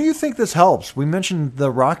 Who do you think this helps? We mentioned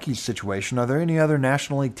the Rockies situation. Are there any other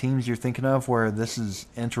National League teams you're thinking of where this is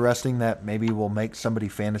interesting that maybe will make somebody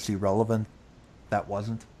fantasy relevant that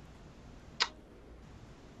wasn't?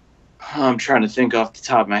 I'm trying to think off the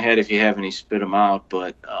top of my head if you have any, spit them out.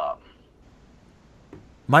 But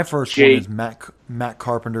my first one is Matt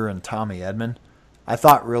Carpenter and Tommy Edman. I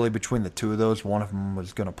thought really between the two of those, one of them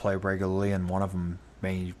was going to play regularly and one of them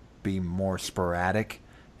may be more sporadic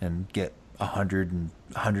and get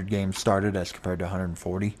 100 games started as compared to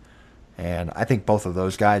 140. And I think both of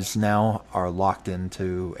those guys now are locked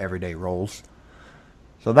into everyday roles.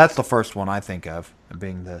 So that's the first one I think of,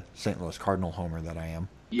 being the St. Louis Cardinal homer that I am.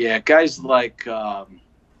 Yeah, guys like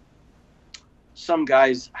some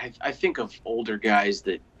guys, I think of older guys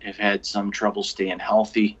that have had some trouble staying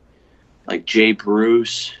healthy, like Jay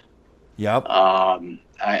Bruce. Yep.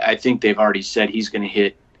 I think they've already said he's going to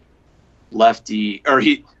hit lefty, or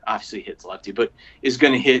he obviously hits lefty, but is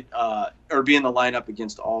going to hit or be in the lineup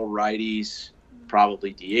against all righties,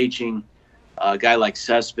 probably DHing. A guy like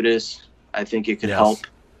Cespedes, I think it could help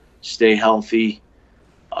stay healthy.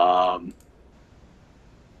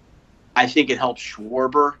 I think it helps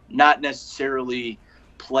Schwarber, not necessarily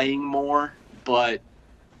playing more, but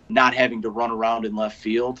not having to run around in left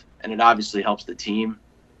field, and it obviously helps the team.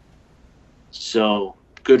 So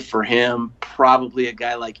good for him. Probably a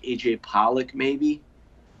guy like AJ Pollock maybe,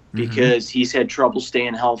 because he's had trouble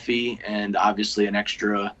staying healthy, and obviously an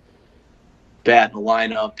extra bat in the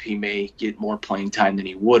lineup, he may get more playing time than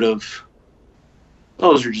he would have.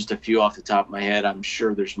 Those are just a few off the top of my head. I'm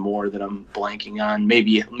sure there's more that I'm blanking on.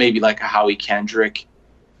 Maybe like a Howie Kendrick.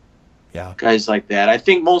 Yeah. Guys like that. I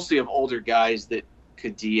think mostly of older guys that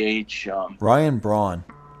could DH. Ryan Braun.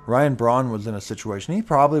 Ryan Braun was in a situation. He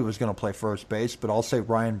probably was going to play first base, but I'll say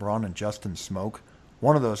Ryan Braun and Justin Smoke.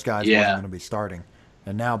 One of those guys wasn't going to be starting.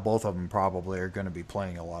 And now both of them probably are going to be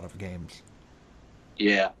playing a lot of games.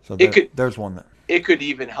 Yeah. So there's one that. It could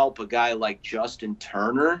even help a guy like Justin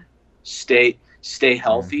Turner stay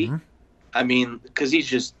healthy. I mean, because he's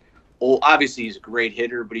just old. Obviously, he's a great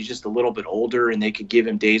hitter, but he's just a little bit older, and they could give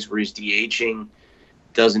him days where he's DHing.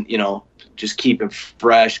 Doesn't, just keep him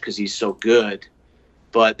fresh because he's so good.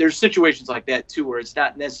 But there's situations like that, too, where it's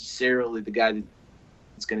not necessarily the guy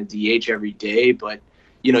that's going to DH every day, but,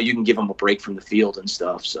 you can give him a break from the field and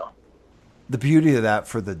stuff. So the beauty of that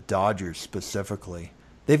for the Dodgers specifically,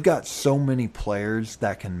 they've got so many players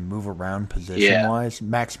that can move around position-wise.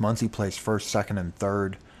 Max Muncy plays first, second, and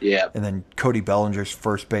third. Yeah. And then Cody Bellinger's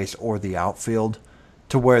first base or the outfield,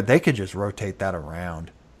 to where they could just rotate that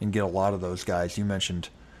around and get a lot of those guys. You mentioned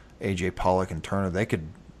A.J. Pollock and Turner. They could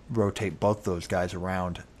rotate both those guys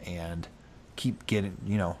around and keep getting,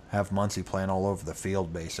 have Muncy playing all over the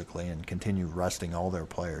field basically and continue resting all their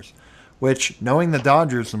players. Which, knowing the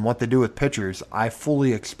Dodgers and what they do with pitchers, I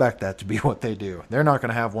fully expect that to be what they do. They're not going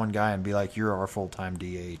to have one guy and be like, you're our full-time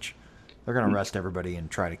DH. They're going to rest everybody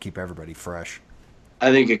and try to keep everybody fresh.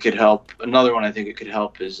 I think it could help. Another one I think it could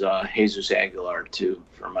help is Jesus Aguilar, too,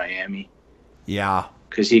 for Miami. Yeah.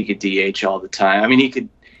 Because he could DH all the time. I mean,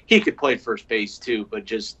 he could play first base, too, but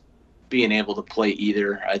just being able to play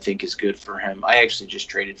either, I think, is good for him. I actually just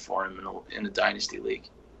traded for him in a Dynasty League.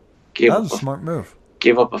 That was a smart move.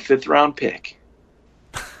 Give up a 5th-round pick.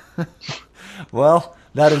 Well,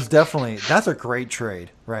 that's a great trade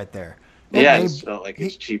right there. Yeah, I just felt like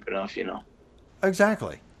it's cheap enough,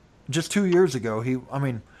 Exactly. Just 2 years ago,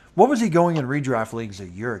 what was he going in redraft leagues a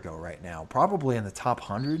year ago right now? Probably in the top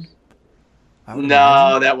 100?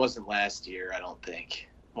 No, that wasn't last year, I don't think.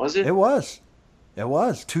 Was it? It was.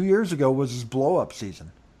 2 years ago was his blow-up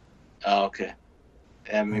season. Oh, okay.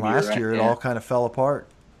 Yeah, maybe last year, it all kind of fell apart.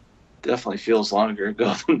 Definitely feels longer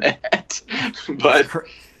ago than that. But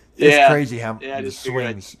it's crazy how the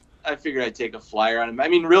swings. I figured I'd take a flyer on him. I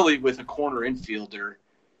mean, really, with a corner infielder,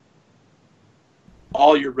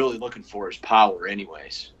 all you're really looking for is power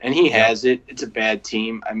anyways. And he has it. It's a bad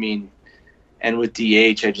team. I mean, and with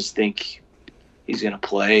DH, I just think he's going to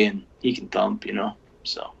play and he can thump,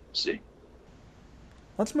 So, see.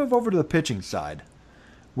 Let's move over to the pitching side.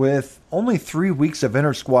 With only 3 weeks of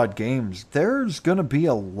inter-squad games, there's going to be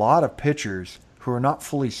a lot of pitchers who are not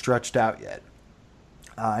fully stretched out yet.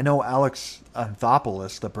 I know Alex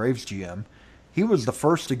Anthopoulos, the Braves GM, he was the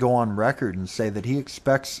first to go on record and say that he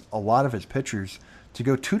expects a lot of his pitchers to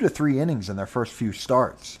go 2 to 3 innings in their first few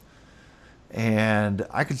starts. And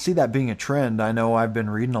I could see that being a trend. I know I've been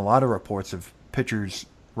reading a lot of reports of pitchers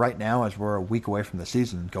right now, as we're a week away from the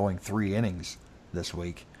season, going 3 innings this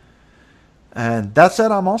week. And that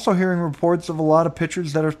said, I'm also hearing reports of a lot of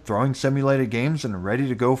pitchers that are throwing simulated games and ready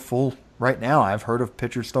to go full right now. I've heard of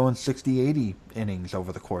pitchers throwing 60, 80 innings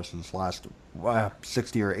over the course of this last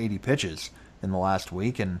 60 or 80 pitches in the last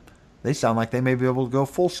week, and they sound like they may be able to go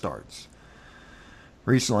full starts.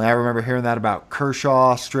 Recently, I remember hearing that about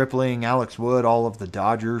Kershaw, Stripling, Alex Wood, all of the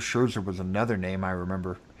Dodgers. Scherzer was another name I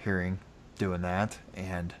remember hearing doing that.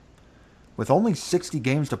 And with only 60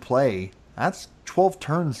 games to play, that's 12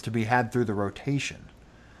 turns to be had through the rotation.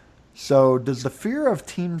 So does the fear of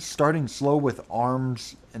teams starting slow with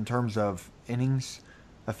arms in terms of innings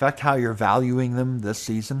affect how you're valuing them this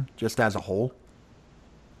season, just as a whole?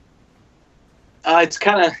 It's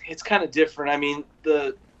kind of different. I mean,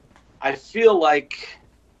 I feel like,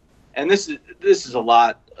 and this is a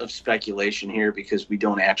lot of speculation here because we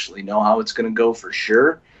don't actually know how it's going to go for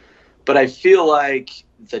sure. But I feel like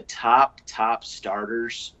the top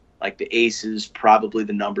starters, like the aces, probably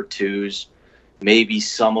the number 2s, maybe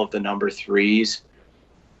some of the number 3s,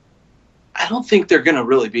 I don't think they're going to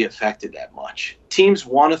really be affected that much. Teams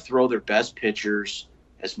want to throw their best pitchers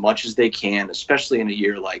as much as they can, especially in a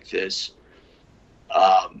year like this.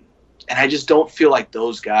 And I just don't feel like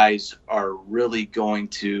those guys are really going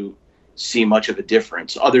to see much of a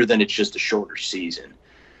difference other than it's just a shorter season.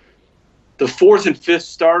 The 4th and 5th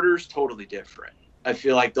starters, totally different. I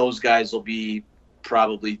feel like those guys will be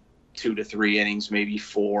probably 2 to 3 innings, maybe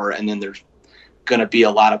 4, and then there's going to be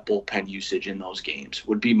a lot of bullpen usage in those games,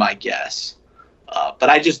 would be my guess. But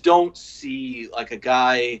I just don't see like a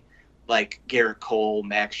guy like Garrett Cole,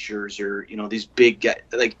 Max Scherzer, these big guys,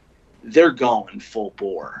 like they're going full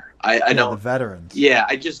bore. I don't. The veterans. Yeah,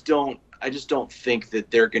 I just don't think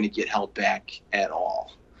that they're going to get held back at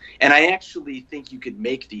all. And I actually think you could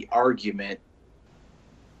make the argument,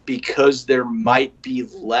 because there might be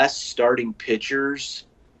less starting pitchers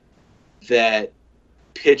that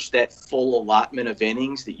pitch that full allotment of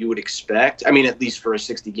innings that you would expect. I mean, at least for a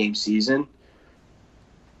 60-game season,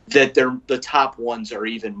 that the top ones are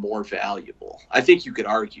even more valuable. I think you could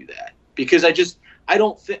argue that, because I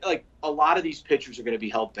don't think, like, a lot of these pitchers are going to be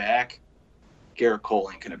held back. Garrett Cole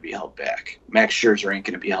ain't going to be held back. Max Scherzer ain't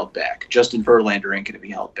going to be held back. Justin Verlander ain't going to be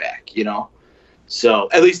held back, So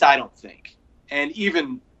at least I don't think. And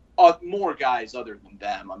even more guys other than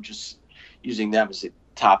them, I'm just using them as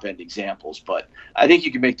top-end examples. But I think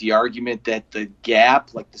you can make the argument that the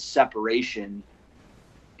gap, like the separation,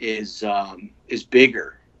 is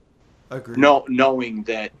bigger. Agreed. Knowing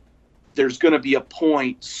that there's going to be a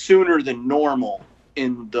point sooner than normal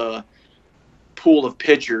in the pool of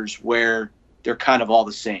pitchers where they're kind of all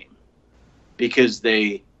the same because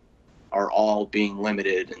they are all being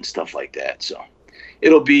limited and stuff like that. So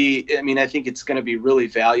I think it's going to be really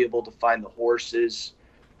valuable to find the horses,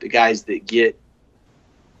 the guys that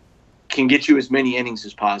can get you as many innings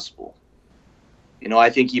as possible. I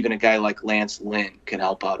think even a guy like Lance Lynn can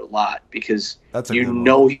help out a lot because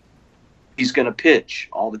he's going to pitch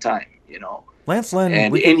all the time, Lance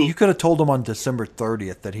Lynn, you could have told him on December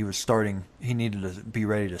 30th that he was starting. He needed to be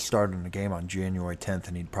ready to start in the game on January 10th,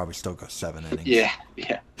 and he'd probably still go 7 innings.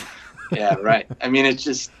 Yeah, right. I mean, it's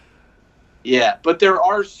just, but there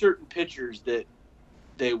are certain pitchers that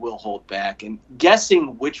they will hold back, and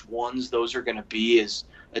guessing which ones those are going to be is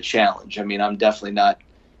a challenge. I mean, I'm definitely not.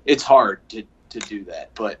 It's hard to do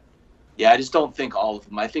that, but I just don't think all of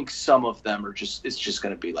them. I think some of them it's just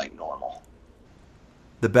going to be like normal.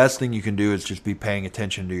 The best thing you can do is just be paying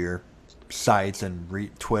attention to your sites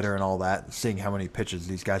and Twitter and all that, seeing how many pitches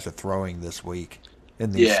these guys are throwing this week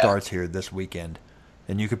in these starts here this weekend.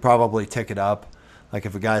 And you could probably tick it up. Like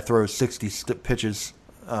if a guy throws 60 pitches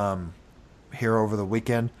here over the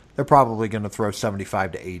weekend, they're probably going to throw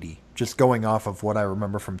 75 to 80. Just going off of what I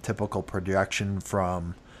remember from typical projection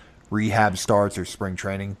from rehab starts or spring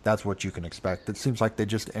training, that's what you can expect. It seems like they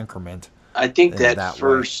just increment. I think that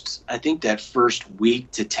first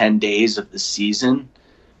week to 10 days of the season,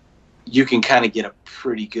 you can kind of get a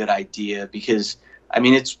pretty good idea because, I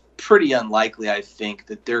mean, it's pretty unlikely, I think,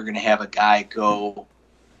 that they're going to have a guy go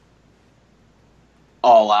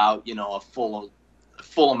all out, a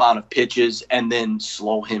full amount of pitches and then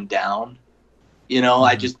slow him down.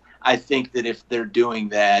 Mm-hmm. I think that if they're doing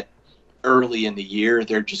that early in the year,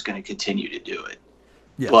 they're just going to continue to do it.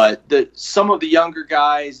 Yes. But some of the younger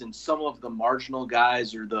guys and some of the marginal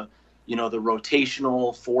guys or the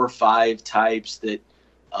rotational 4 or 5 types that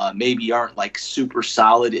maybe aren't like super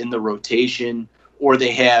solid in the rotation, or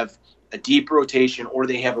they have a deep rotation, or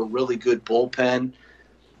they have a really good bullpen.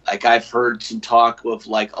 Like I've heard some talk of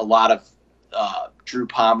like a lot of Drew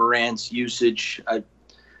Pomeranz usage, a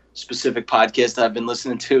specific podcast I've been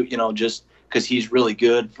listening to, just because he's really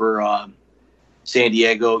good for San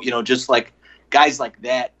Diego, just like guys like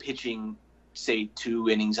that pitching, say, 2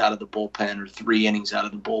 innings out of the bullpen or 3 innings out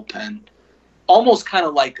of the bullpen, almost kind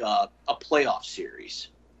of like a playoff series,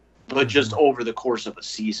 but just over the course of a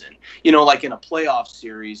season. Like in a playoff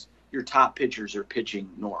series, your top pitchers are pitching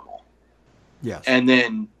normal. Yes. And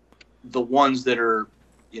then the ones that are,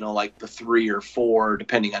 like the 3 or 4,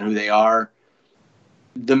 depending on who they are,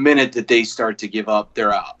 the minute that they start to give up,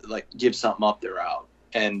 they're out. Like give something up, they're out.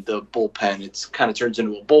 And the bullpen, it's kind of turns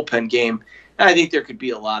into a bullpen game. And I think there could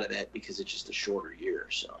be a lot of that because it's just a shorter year.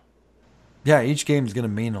 So, yeah, each game is going to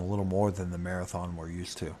mean a little more than the marathon we're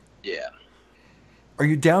used to. Yeah. Are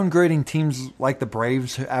you downgrading teams like the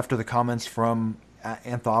Braves after the comments from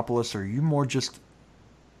Anthopoulos, or are you more just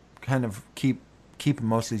kind of keeping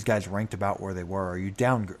most of these guys ranked about where they were? Are you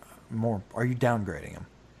downgrading them?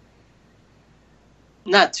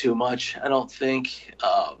 Not too much, I don't think.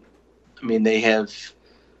 They have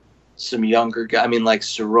some younger guys. Like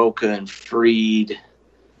Soroka and Fried.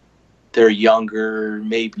 They're younger,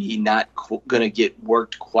 maybe not going to get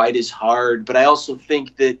worked quite as hard. But I also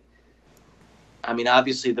think that,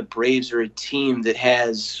 obviously the Braves are a team that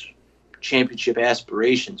has championship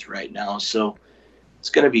aspirations right now. So it's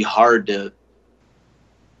going to be hard to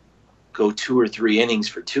go 2 or 3 innings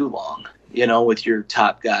for too long, with your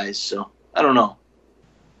top guys. So I don't know.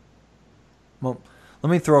 Well,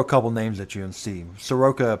 let me throw a couple names at you and see.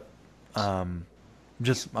 Soroka, I'm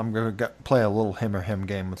going to play a little him or him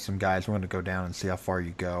game with some guys. We're going to go down and see how far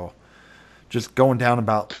you go. Just going down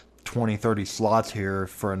about 20, 30 slots here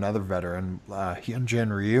for another veteran,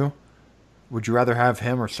 Hyunjin Ryu. Would you rather have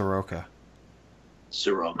him or Soroka?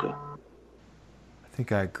 Soroka. I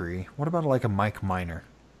think I agree. What about like a Mike Minor?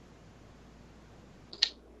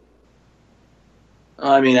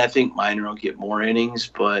 I think Minor will get more innings,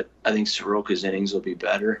 but I think Soroka's innings will be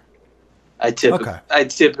better. I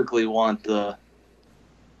typically want the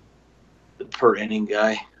per inning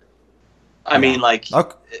guy.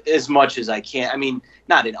 As much as I can.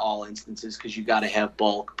 Not in all instances because you got to have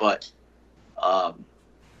bulk, but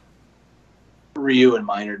Ryu and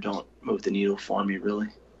Minor don't move the needle for me, really.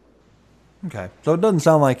 Okay. So it doesn't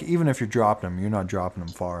sound like even if you're dropping them, you're not dropping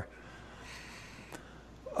them far.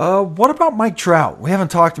 What about Mike Trout? We haven't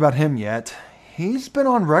talked about him yet. He's been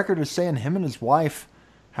on record as saying him and his wife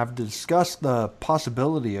have discussed the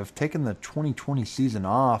possibility of taking the 2020 season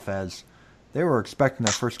off as they were expecting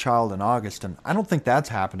their first child in August, and I don't think that's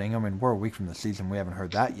happening. We're a week from the season. We haven't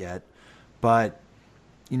heard that yet. But,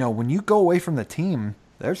 when you go away from the team,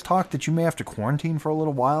 there's talk that you may have to quarantine for a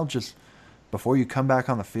little while just before you come back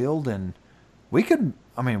on the field, and we could,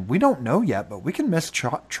 we don't know yet, but we can miss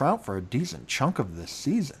Trout for a decent chunk of this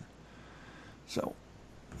season. So,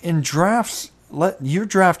 in drafts, you're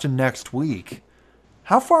drafting next week.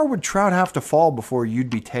 How far would Trout have to fall before you'd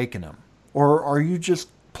be taking him? Or are you just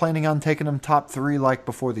planning on taking him top 3 like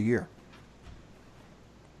before the year?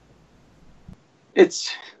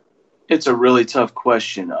 It's a really tough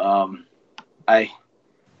question. I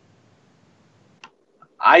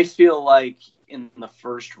feel like in the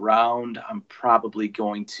first round, I'm probably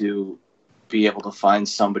going to be able to find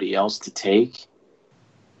somebody else to take.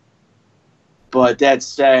 But that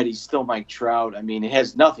said, he's still Mike Trout. It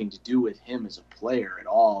has nothing to do with him as a player at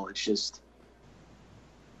all. It's just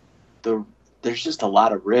there's just a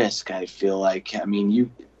lot of risk, I feel like.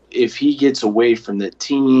 If he gets away from the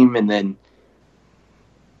team and then,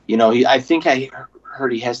 I think I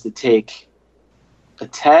heard he has to take a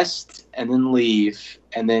test and then leave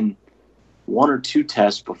and then 1 or 2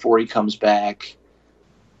 tests before he comes back,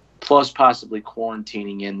 plus possibly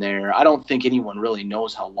quarantining in there. I don't think anyone really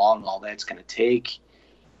knows how long all that's going to take.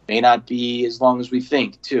 May not be as long as we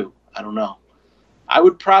think, too. I don't know. I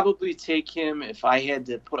would probably take him if I had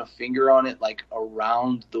to put a finger on it, like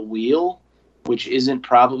around the wheel, which isn't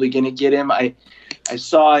probably going to get him. I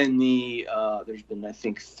saw in the there's been, I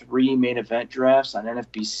think, 3 main event drafts on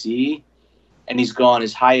NFBC, and he's gone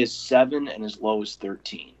as high as 7 and as low as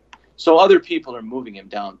 13. So other people are moving him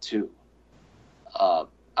down, too.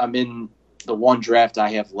 I'm in the one draft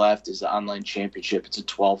I have left is the online championship. It's a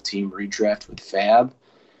 12-team redraft with Fab.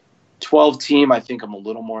 12-team, I think I'm a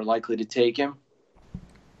little more likely to take him.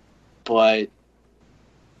 But,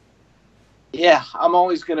 yeah, I'm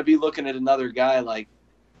always going to be looking at another guy like,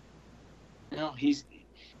 he's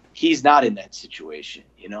not in that situation,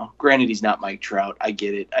 Granted, he's not Mike Trout. I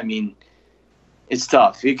get it. It's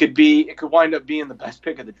tough. It could wind up being the best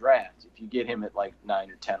pick of the draft if you get him at like 9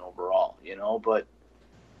 or 10 overall, but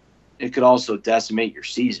it could also decimate your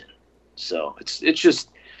season. So it's just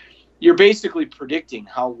you're basically predicting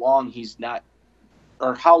how long he's not,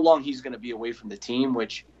 or how long he's going to be away from the team,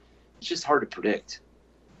 which is just hard to predict.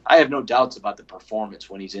 I have no doubts about the performance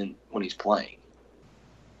when he's playing.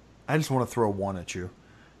 I just want to throw one at you,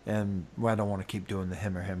 and I don't want to keep doing the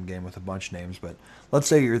him or him game with a bunch of names, but let's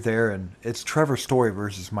say you're there and it's Trevor Story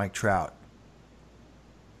versus Mike Trout.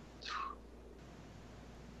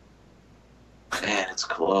 Man, it's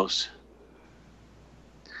close.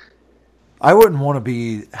 I wouldn't want to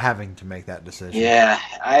be having to make that decision. Yeah,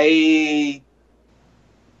 I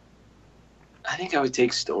think I would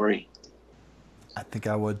take Story. I think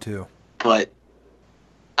I would too. But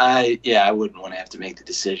I wouldn't want to have to make the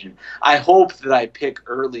decision. I hope that I pick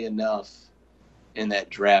early enough in that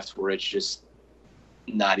draft where it's just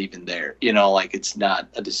not even there. Like it's not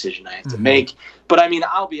a decision I have to make. But I mean,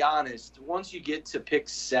 I'll be honest, once you get to pick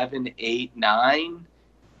 7, 8, 9,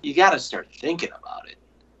 you got to start thinking about it.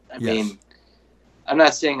 I mean, I'm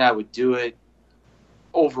not saying I would do it.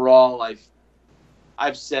 Overall,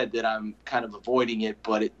 I've said that I'm kind of avoiding it,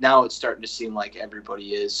 but now it's starting to seem like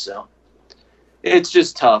everybody is. So it's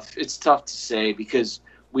just tough. It's tough to say because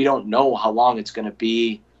we don't know how long it's going to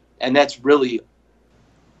be. And that's really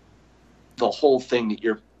the whole thing that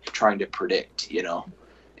you're trying to predict,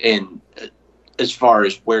 and as far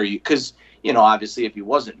as where because, obviously if he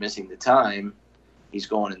wasn't missing the time, he's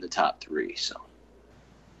going in the top 3. So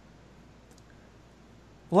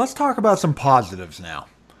let's talk about some positives now.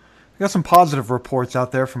 We got some positive reports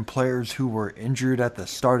out there from players who were injured at the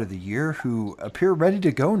start of the year who appear ready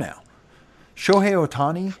to go now. Shohei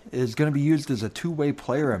Ohtani is going to be used as a two-way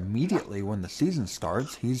player immediately when the season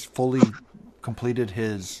starts. He's fully completed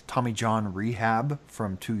his Tommy John rehab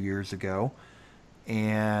from 2 years ago,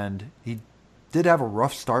 and he did have a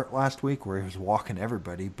rough start last week where he was walking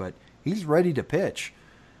everybody, but he's ready to pitch.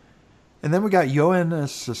 And then we got Yoenis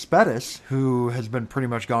Cespedes, who has been pretty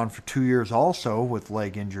much gone for 2 years also with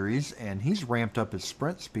leg injuries, and he's ramped up his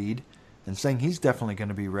sprint speed and saying he's definitely going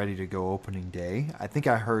to be ready to go opening day. I think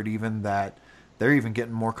I heard even that they're even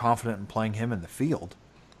getting more confident in playing him in the field.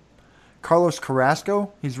 Carlos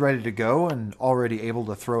Carrasco, he's ready to go and already able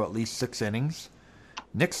to throw at least 6 innings.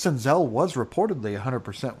 Nick Senzel was reportedly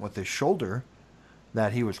 100% with his shoulder,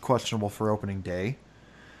 that he was questionable for opening day.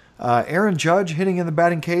 Aaron Judge hitting in the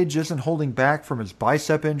batting cage isn't holding back from his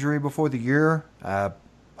bicep injury before the year.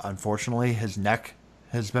 Unfortunately, his neck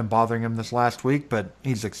has been bothering him this last week, but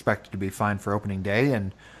he's expected to be fine for opening day.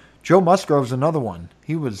 And Joe Musgrove's another one.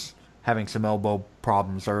 He was having some elbow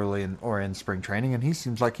problems early in spring training, and he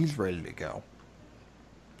seems like he's ready to go.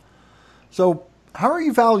 So how are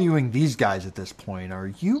you valuing these guys at this point? Are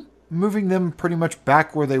you moving them pretty much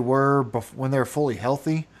back where they were when they're fully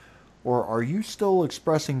healthy? Or are you still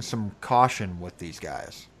expressing some caution with these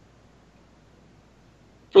guys?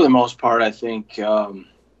 For the most part, I think,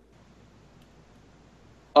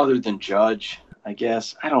 other than Judge, I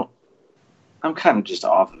guess, I'm kind of just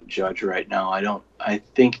off of Judge right now. I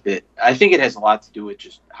think it has a lot to do with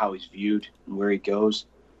just how he's viewed and where he goes.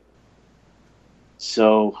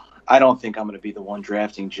 So I don't think I'm going to be the one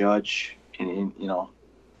drafting Judge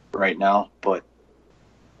right now, but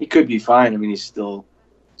he could be fine. I mean, he's still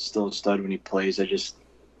a stud when he plays.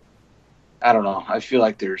 I don't know. I feel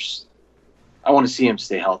like I want to see him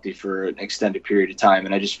stay healthy for an extended period of time,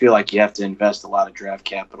 and I just feel like you have to invest a lot of draft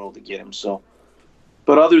capital to get him. So,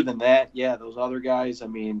 but other than that, yeah, those other guys, I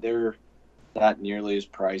mean, they're not nearly as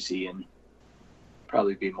pricey and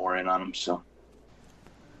probably be more in on them. So,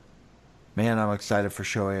 man, I'm excited for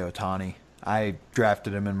Shohei Ohtani. I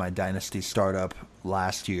drafted him in my dynasty startup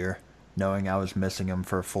last year, knowing I was missing him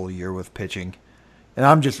for a full year with pitching.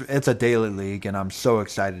 And it's a daily league, and I'm so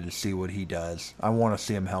excited to see what he does. I want to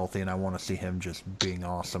see him healthy, and I want to see him just being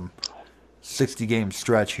awesome. 60-game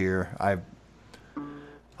stretch here.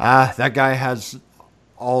 That guy has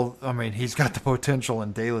he's got the potential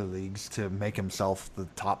in daily leagues to make himself the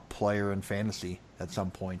top player in fantasy at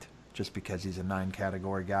some point, just because he's a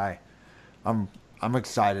 9-category guy. I'm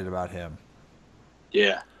excited about him.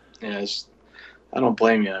 Yeah. I don't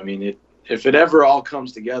blame you. I mean, if it ever all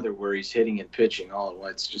comes together where he's hitting and pitching all at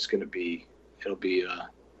once, it's just going to be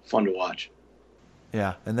fun to watch.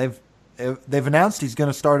 Yeah, and they've announced he's going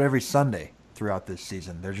to start every Sunday throughout this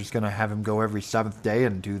season. They're just going to have him go every 7th day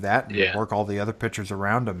and do that and work all the other pitchers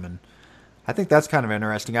around him. And I think that's kind of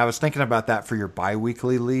interesting. I was thinking about that for your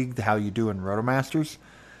bi-weekly league, how you do in Rotomasters.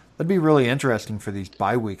 That'd be really interesting for these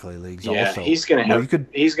bi-weekly leagues also. Yeah, he's going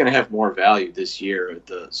to have more value this year at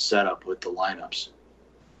the setup with the lineups.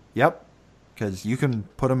 Yep. Because you can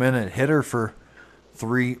put him in at hitter for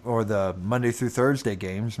 3, or the Monday through Thursday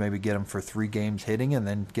games, maybe get him for 3 games hitting and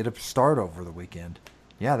then get a start over the weekend.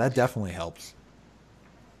 Yeah, that definitely helps.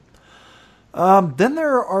 Then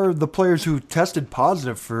there are the players who tested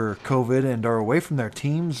positive for COVID and are away from their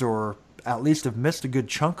teams or at least have missed a good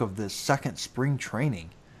chunk of this second spring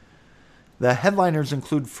training. The headliners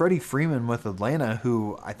include Freddie Freeman with Atlanta,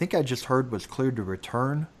 who I think I just heard was cleared to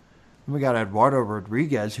return. Then we got Eduardo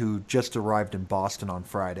Rodriguez, who just arrived in Boston on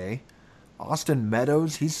Friday. Austin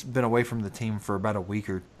Meadows, he's been away from the team for about a week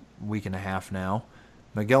and a half now.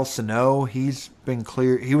 Miguel Sano, he's been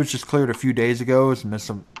clear. He was just cleared a few days ago. Has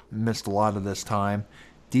missed a lot of this time.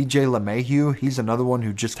 DJ LeMahieu, he's another one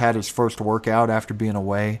who just had his first workout after being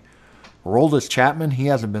away. Aroldis Chapman, he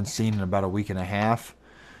hasn't been seen in about a week and a half.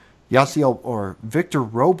 Victor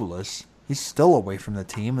Robles, he's still away from the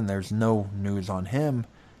team, and there's no news on him.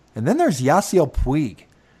 And then there's Yasiel Puig.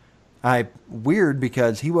 Weird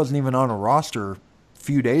because he wasn't even on a roster a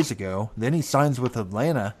few days ago. Then he signs with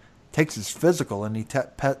Atlanta, takes his physical, and he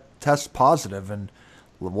tests positive. And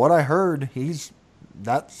what I heard,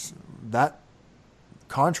 that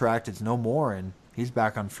contract is no more, and he's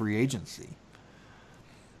back on free agency.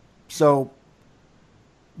 So,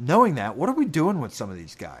 knowing that, what are we doing with some of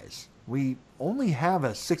these guys? We only have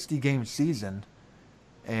a 60-game season,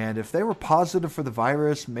 and if they were positive for the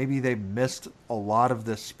virus, maybe they missed a lot of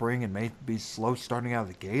this spring and may be slow starting out of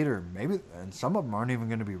the gate, and some of them aren't even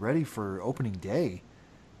going to be ready for opening day.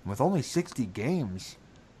 With only 60 games,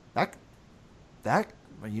 that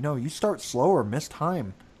you start slow or miss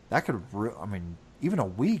time, that could, even a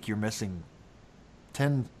week you're missing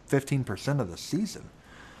 10-15% of the season.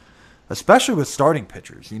 Especially with starting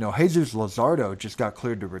pitchers. Jesus Luzardo just got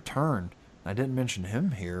cleared to return. I didn't mention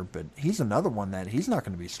him here, but he's another one that he's not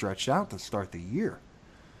going to be stretched out to start the year.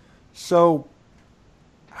 So,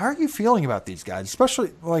 how are you feeling about these guys?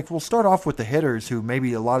 Especially, we'll start off with the hitters, who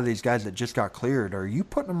maybe a lot of these guys that just got cleared. Are you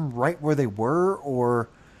putting them right where they were, or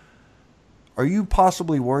are you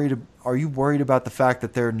possibly worried? Are you worried about the fact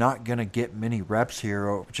that they're not going to get many reps here,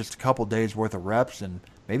 or just a couple days worth of reps, and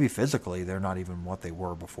maybe physically they're not even what they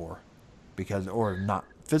were before? Or not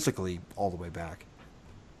physically all the way back.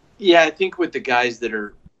 Yeah, I think with the guys that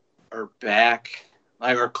are back,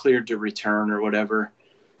 are cleared to return or whatever,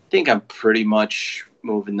 I think I'm pretty much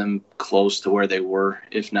moving them close to where they were,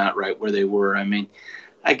 if not right where they were.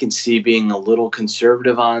 I can see being a little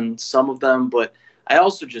conservative on some of them, but I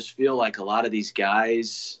also just feel like a lot of these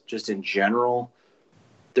guys, just in general,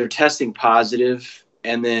 they're testing positive,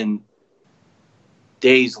 and then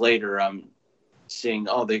days later, I'm seeing,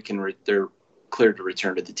 they're cleared to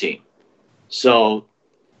return to the team. So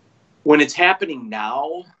when it's happening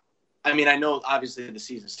now, I know obviously the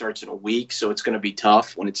season starts in a week, so it's going to be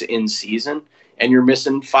tough when it's in season and you're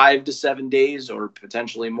missing 5 to 7 days or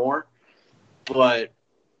potentially more. But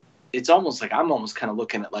it's almost like I'm almost kind of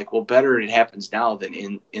looking at better it happens now than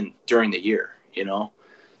in during the year,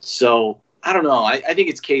 So I don't know. I think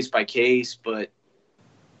it's case by case, but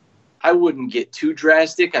I wouldn't get too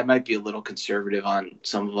drastic. I might be a little conservative on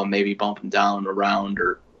some of them, maybe bump them down a round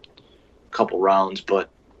or a couple rounds, but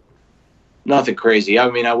nothing crazy. I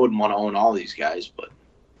wouldn't want to own all these guys, but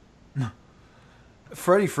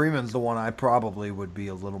Freddie Freeman's the one I probably would be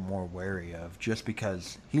a little more wary of, just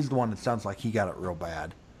because he's the one that sounds like he got it real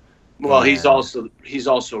bad. Well, he's also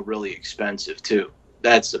really expensive too.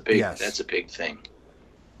 That's a big thing.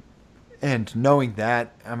 And knowing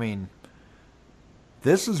that,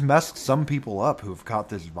 this has messed some people up who've caught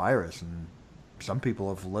this virus, and some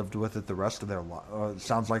people have lived with it the rest of their lives. It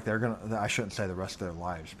sounds like I shouldn't say the rest of their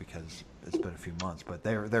lives because it's been a few months, but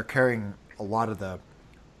they're carrying a lot of the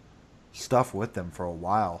stuff with them for a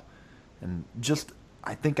while. And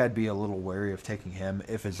I think I'd be a little wary of taking him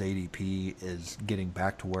if his ADP is getting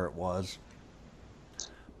back to where it was.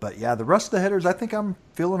 But yeah, the rest of the hitters, I think I'm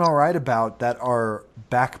feeling all right about that are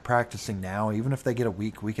back practicing now. Even if they get a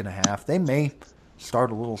week and a half, they may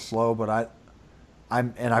start a little slow, but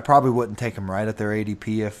I probably wouldn't take them right at their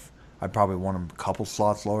ADP. If I'd probably want them a couple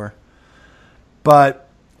slots lower. But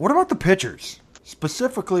what about the pitchers?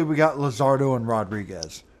 Specifically, we got Luzardo and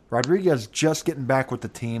Rodriguez. Rodriguez just getting back with the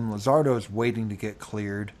team. Luzardo is waiting to get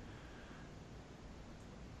cleared.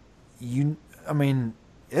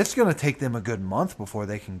 It's going to take them a good month before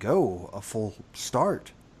they can go a full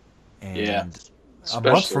start. And a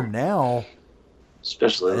month from now,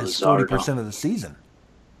 especially it's 40% of the season.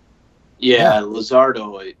 Yeah,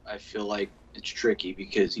 Luzardo, I feel like it's tricky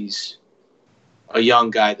because he's a young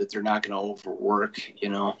guy that they're not going to overwork,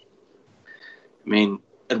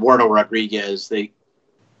 Eduardo Rodriguez,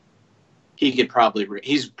 he's probably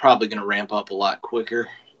going to ramp up a lot quicker,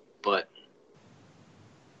 but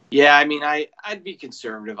yeah, I'd be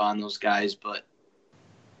conservative on those guys, but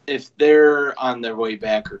if they're on their way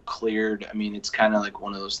back or cleared, it's kind of like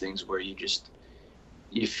one of those things where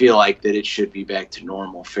you feel like that it should be back to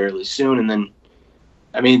normal fairly soon. And then,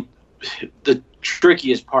 I mean, the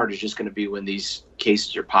trickiest part is just going to be when these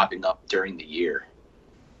cases are popping up during the year,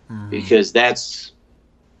 because that's,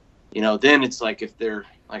 then it's like if they're,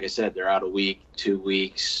 like I said, they're out a week, 2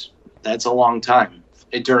 weeks, that's a long time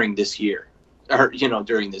during this year or,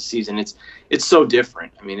 during this season. It's so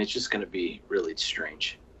different. I mean, it's just going to be really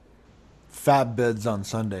strange. Fab bids on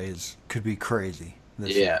Sundays could be crazy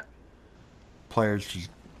this year. Players just,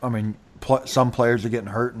 some players are getting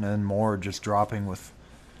hurt and then more just dropping with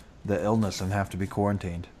the illness and have to be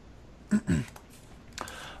quarantined.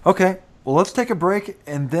 Okay, well, let's take a break,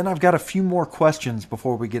 and then I've got a few more questions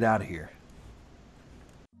before we get out of here.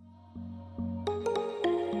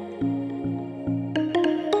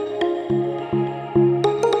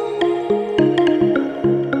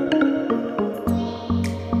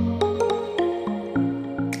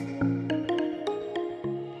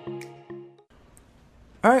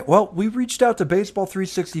 All right, well, we reached out to Baseball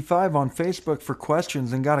 365 on Facebook for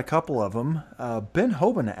questions and got a couple of them. Ben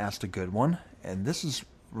Hoban asked a good one, and this is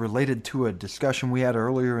related to a discussion we had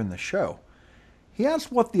earlier in the show. He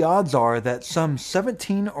asked what the odds are that some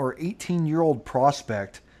 17 or 18-year-old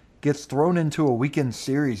prospect gets thrown into a weekend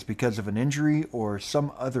series because of an injury or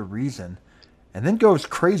some other reason, and then goes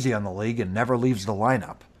crazy on the league and never leaves the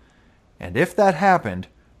lineup. And if that happened,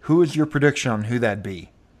 who is your prediction on who that'd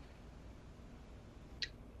be?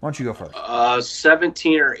 Why don't you go first?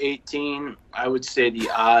 17 or 18, I would say the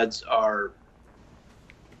odds are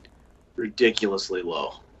ridiculously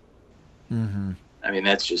low. Mm-hmm. I mean,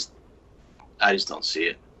 I just don't see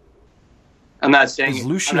it. I'm not saying... Is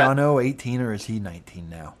Luciano 18 or is he 19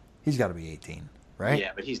 now? He's got to be 18, right? Yeah,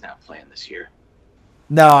 but he's not playing this year.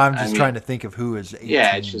 No, I'm just trying to think of who is 18.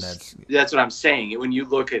 Yeah, it's just, that's what I'm saying. When you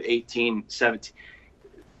look at 18, 17,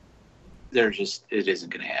 it isn't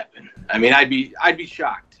going to happen. I mean, I'd be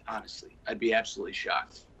shocked. Honestly, I'd be absolutely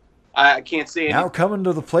shocked. I can't say anything. Now coming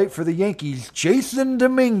to the plate for the Yankees, Jason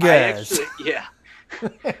Dominguez.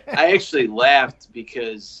 I actually laughed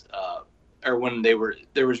because, there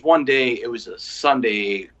was one day, it was a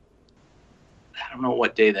Sunday. I don't know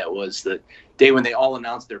what day that was. The day when they all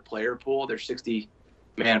announced their player pool, their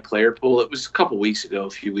 60-man player pool. It was a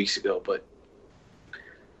few weeks ago, but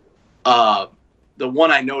the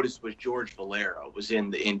one I noticed was George Valera was in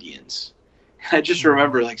the Indians. I just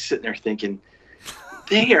remember sitting there thinking,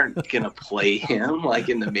 they aren't going to play him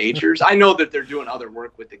in the majors. I know that they're doing other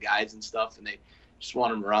work with the guys and stuff, and they just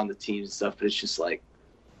want him around the team and stuff, but it's just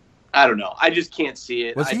I don't know. I just can't see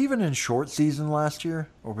it. Was he even in short season last year,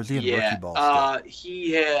 or was he in rookie ball still?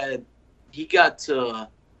 He got to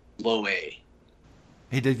low A.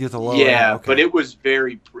 He did get to low A? Yeah, okay. But it was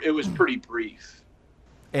pretty brief.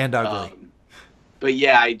 And ugly. But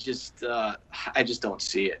yeah, I just don't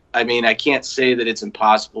see it. I mean, I can't say that it's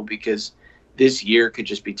impossible because this year could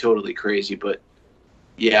just be totally crazy. But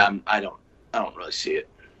yeah, I don't really see it.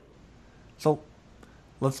 So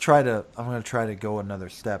I'm going to try to go another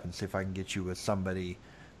step and see if I can get you with somebody,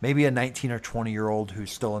 maybe a 19 or 20-year-old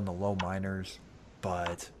who's still in the low minors,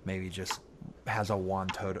 but maybe just has a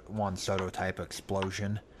Juan Soto type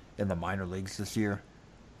explosion in the minor leagues this year.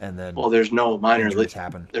 And then there's no minor leagues.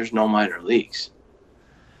 There's no minor leagues.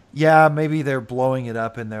 Yeah, maybe they're blowing it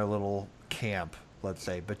up in their little camp, let's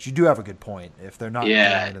say. But you do have a good point. If they're not doing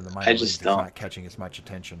it in the minor leagues, it's not catching as much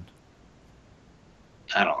attention.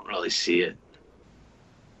 I don't really see it.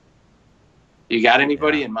 You got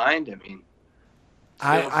anybody in mind? I mean,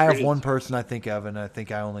 I have one person I think of, and I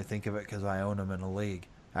think I only think of it because I own him in a league.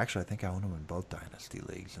 Actually, I think I own him in both dynasty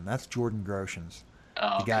leagues, and that's Jordan Groshans,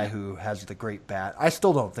 the guy who has the great bat. I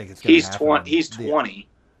still don't think it's going to happen. He's 20.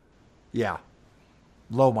 Yeah.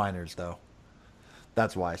 Low minors, though.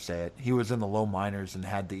 That's why I say it. He was in the low minors and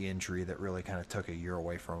had the injury that really kind of took a year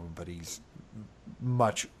away from him, but he's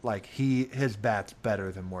his bat's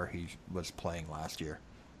better than where he was playing last year.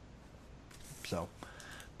 So,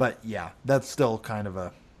 but yeah, that's still kind of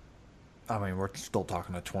we're still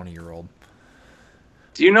talking a 20-year-old.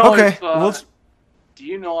 Do you know do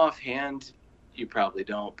you know offhand, you probably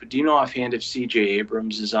don't, but do you know offhand if CJ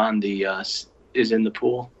Abrams is is in the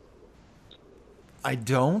pool? I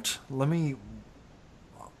don't. Let me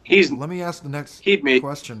ask the next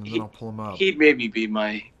question, and then I'll pull him up. He'd maybe be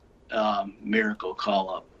my miracle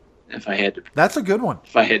call-up if I had to. That's a good one.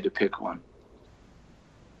 If I had to pick one.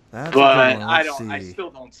 That's a good one. I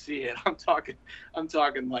still don't see it. I'm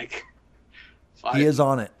talking like 5. He is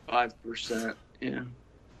on it. 5%. Yeah.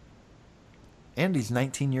 And he's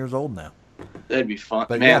 19 years old now. That'd be fun.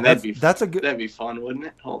 But man, that'd be fun, wouldn't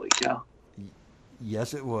it? Holy cow.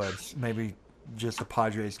 Yes, it would. Maybe just the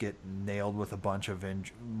Padres get nailed with a bunch of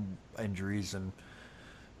injuries and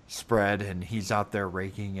spread, and he's out there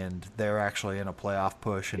raking, and they're actually in a playoff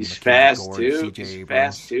push. And He's Mackenzie fast Gore, too. C.J. He's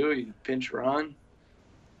Abrams. fast too. He can pinch run.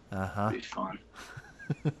 Uh-huh. Be fun.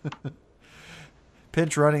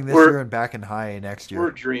 Pinch running this year and back in high A next year.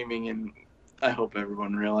 We're dreaming, and I hope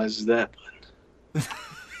everyone realizes that.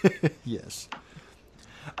 Yes.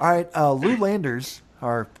 All right, Lou Landers,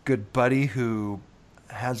 our good buddy who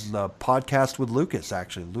has the podcast with Lucas,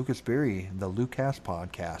 actually, Lucas Beery, the Lucas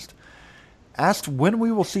podcast, asked when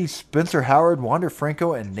we will see Spencer Howard, Wander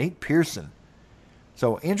Franco, and Nate Pearson.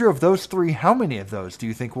 So, Andrew, of those three, how many of those do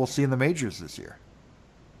you think we'll see in the majors this year?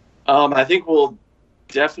 I think we'll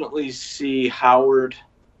definitely see Howard,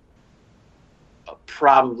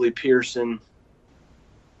 probably Pearson,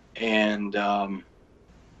 and I'm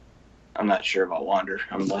not sure about Wander.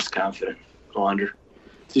 I'm less confident in Wander.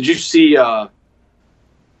 Did you see I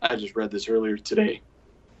just read this earlier today,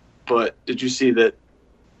 but did you see that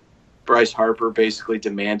Bryce Harper basically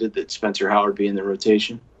demanded that Spencer Howard be in the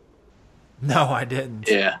rotation? No, I didn't.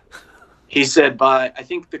 Yeah. He said I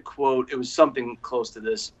think the quote, it was something close to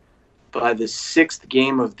this, by the 6th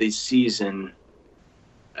game of the season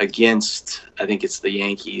against, I think it's the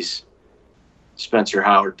Yankees, Spencer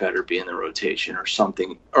Howard better be in the rotation or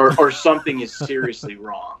something, or something is seriously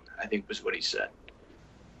wrong, I think was what he said.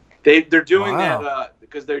 They're doing that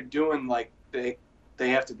because they're doing they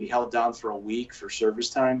have to be held down for a week for service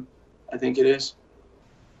time, I think it is.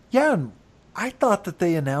 Yeah, and I thought that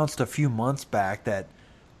they announced a few months back that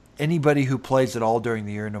anybody who plays at all during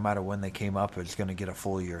the year, no matter when they came up, is going to get a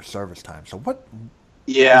full year of service time. So what?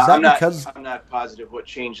 Yeah, is that I'm not positive what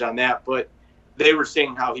changed on that, but they were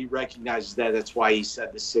saying how he recognizes that. That's why he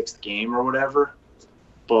said the 6th game or whatever.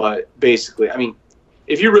 But basically, I mean,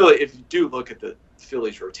 if you do look at the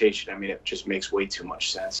Phillies rotation, I mean, it just makes way too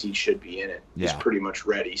much sense. He should be in it. Yeah. He's pretty much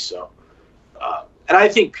ready. So, and I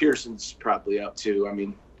think Pearson's probably up too. I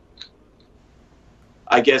mean,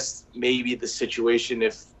 I guess maybe the situation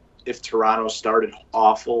if Toronto started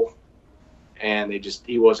awful and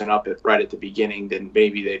he wasn't up right at the beginning, then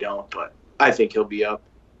maybe they don't. But I think he'll be up.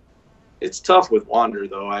 It's tough with Wander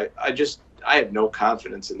though. I have no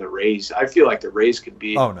confidence in the Rays. I feel like the Rays could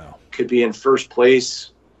be in first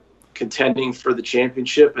place, contending for the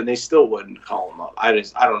championship, and they still wouldn't call him up. I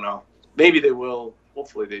don't know. Maybe they will.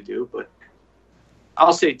 Hopefully they do. But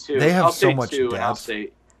I'll say two. They have I'll so say much two, depth. and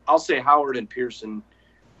I'll say Howard and Pearson,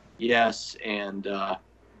 yes, and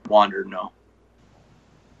Wander, no.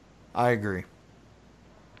 I agree.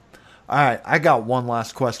 All right, I got one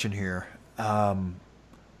last question here.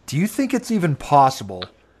 Do you think it's even possible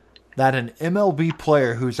that an MLB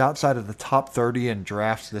player who's outside of the top 30 in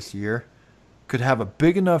drafts this year could have a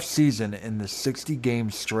big enough season in the 60-game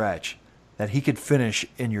stretch that he could finish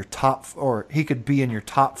in your he could be in your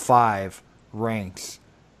top 5 ranks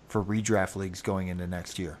for redraft leagues going into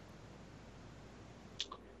next year?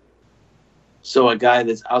 So a guy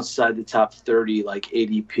that's outside the top 30, like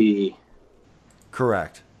ADP.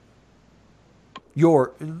 Correct.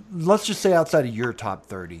 Let's just say outside of your top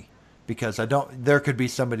 30, because there could be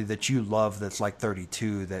somebody that you love that's like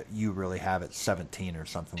 32 that you really have at 17 or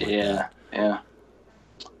something like that. Yeah.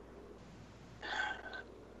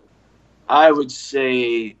 I would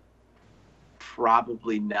say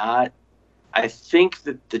probably not. I think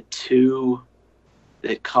that the two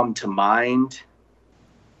that come to mind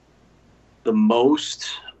the most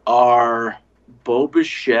are Bo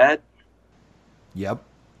Bichette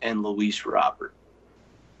and Luis Robert.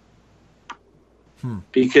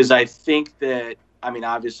 Because I think that, I mean,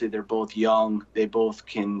 obviously they're both young. They both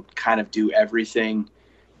can kind of do everything.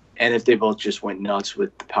 And if they both just went nuts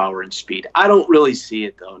with the power and speed. I don't really see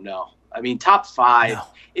it, though, no. I mean, top 5. No.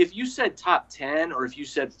 If you said top 10 or if you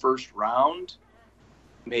said first round,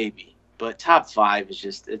 maybe. But top 5 is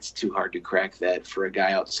just, it's too hard to crack that for a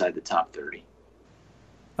guy outside the top 30.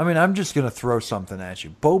 I mean, I'm just going to throw something at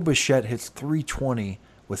you. Bo Bichette hits .320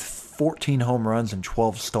 with 14 home runs and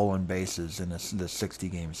 12 stolen bases in the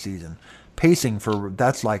 60-game season. Pacing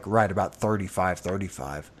that's like right about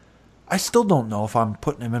 35. I still don't know if I'm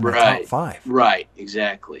putting him in my top 5. Right,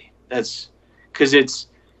 exactly. That's because it's,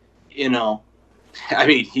 I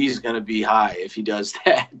mean, he's going to be high if he does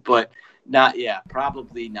that, but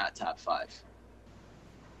probably not top 5.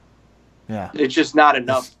 Yeah. It's just not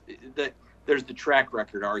enough. There's the track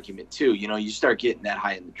record argument, too. You start getting that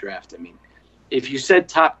high in the draft. I mean, if you said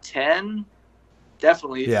top 10,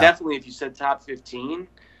 definitely if you said top 15,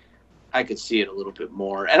 I could see it a little bit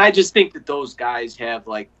more. And I just think that those guys have,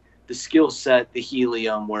 like, the skill set, the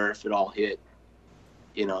helium, where if it all hit,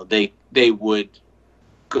 they would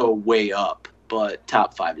go way up. But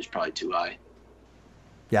top 5 is probably too high.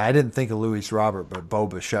 Yeah, I didn't think of Luis Robert, but Bo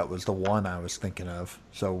Bichette was the one I was thinking of.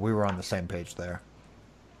 So we were on the same page there.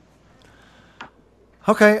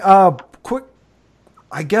 Okay, quick.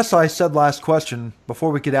 I guess I said last question.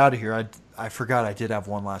 Before we get out of here, I forgot I did have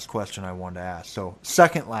one last question I wanted to ask. So,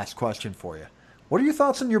 second last question for you. What are your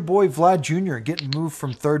thoughts on your boy Vlad Jr. getting moved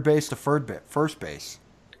from third base to first base?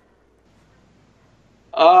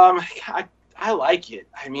 I like it.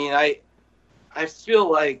 I mean, I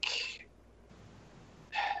feel like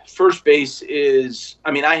first base is.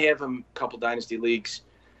 I mean, I have him a couple dynasty leagues.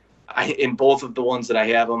 In both of the ones that I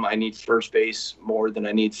have him, I need first base more than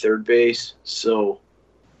I need third base. So,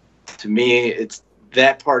 to me, it's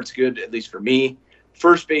that part's good, at least for me.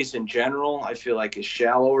 First base in general, I feel like is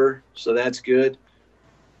shallower, so that's good.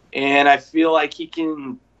 And I feel like he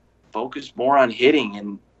can focus more on hitting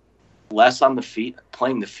and less on the feet,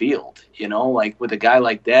 playing the field. You know, like with a guy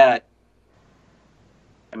like that,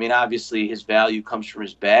 I mean, obviously his value comes from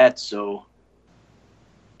his bat. So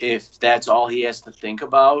if that's all he has to think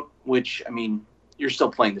about, which, I mean, you're still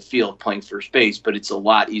playing the field, playing first base, but it's a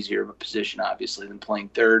lot easier of a position, obviously, than playing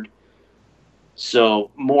third. So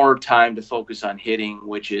more time to focus on hitting,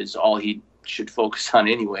 which is all he should focus on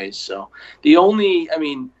anyways. So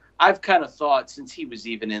I've kind of thought since he was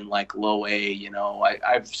even in like low A, you know,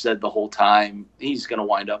 I've said the whole time he's going to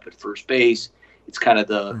wind up at first base. It's kind of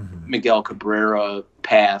the Miguel Cabrera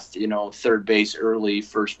path, you know, third base early,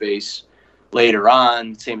 first base later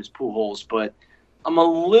on, same as Pujols. But I'm a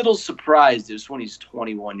little surprised it's when he's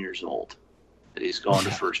 21 years old that he's going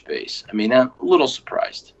to first base. I mean, I'm a little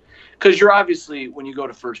surprised. Because you're obviously, when you go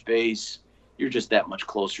to first base, you're just that much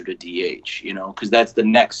closer to DH, you know, because that's the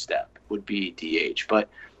next step would be DH. But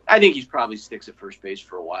I think he probably sticks at first base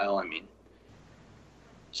for a while. I mean,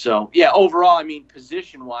 so, yeah, overall, I mean,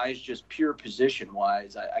 position-wise, just pure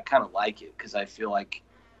position-wise, I kind of like it because I feel like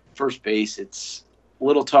first base, it's a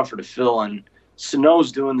little tougher to fill. And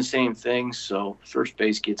Sano's doing the same thing, so first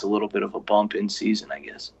base gets a little bit of a bump in season, I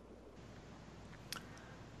guess.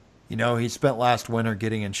 You know, he spent last winter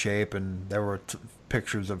getting in shape, and there were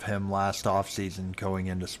pictures of him last offseason going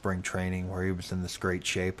into spring training where he was in this great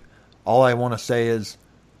shape. All I want to say is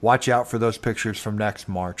watch out for those pictures from next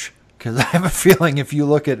March, because I have a feeling if you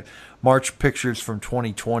look at March pictures from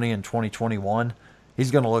 2020 and 2021,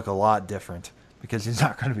 he's going to look a lot different because he's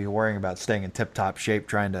not going to be worrying about staying in tip-top shape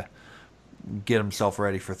trying to get himself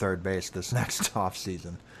ready for third base this next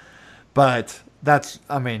offseason. But that's,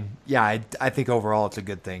 I mean, yeah, I think overall it's a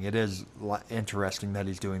good thing. It is interesting that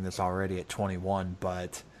he's doing this already at 21,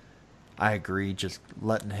 but I agree, just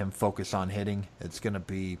letting him focus on hitting, it's going to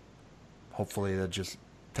be, hopefully that just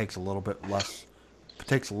takes a little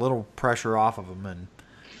pressure off of him, and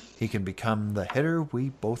he can become the hitter we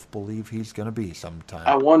both believe he's going to be sometime.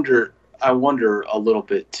 I wonder a little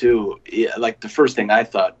bit too, like the first thing I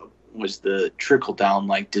thought was the trickle down,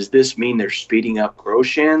 like, does this mean they're speeding up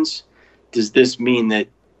Groshans? Does this mean that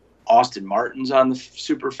Austin Martin's on the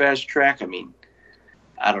super fast track? I mean,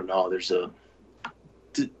 I don't know. There's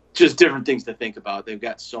just different things to think about. They've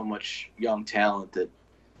got so much young talent that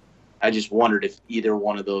I just wondered if either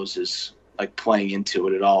one of those is like playing into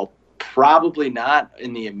it at all. Probably not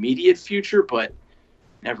in the immediate future, but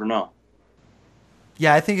never know.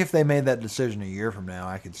 Yeah, I think if they made that decision a year from now,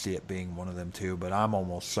 I could see it being one of them too, but I'm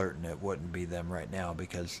almost certain it wouldn't be them right now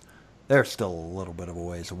because they're still a little bit of a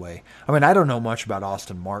ways away. I mean, I don't know much about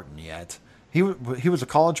Austin Martin yet. He was a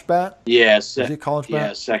college bat? Yeah. Was he a college bat?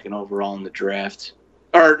 Yeah, second overall in the draft.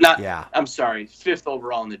 Or not, yeah. I'm sorry, fifth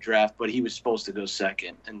overall in the draft, but he was supposed to go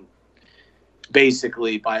second. And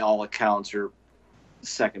basically, by all accounts, are the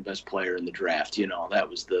second best player in the draft. You know, that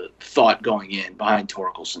was the thought going in behind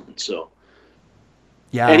Torkelson. So,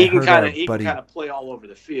 yeah, and he can kind of play all over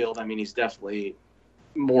the field. I mean, he's definitely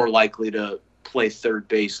more likely to play third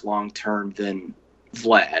base long term than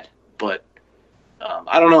Vlad, but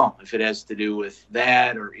I don't know if it has to do with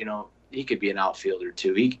that or, you know, he could be an outfielder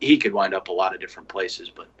too. He could wind up a lot of different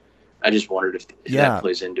places, but I just wondered if that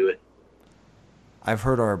plays into it. I've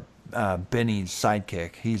heard our Benny's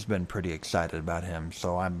sidekick, he's been pretty excited about him,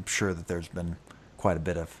 so I'm sure that there's been quite a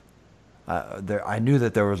bit of I knew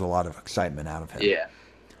that there was a lot of excitement out of him. Yeah.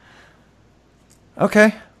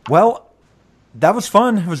 Okay, well, that was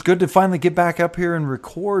fun. It was good to finally get back up here and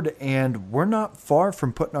record, and we're not far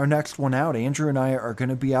from putting our next one out. Andrew and I are going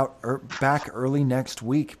to be out back early next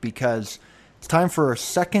week because it's time for our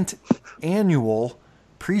second annual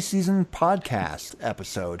preseason podcast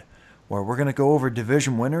episode where we're going to go over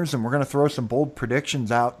division winners and we're going to throw some bold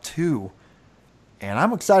predictions out too. And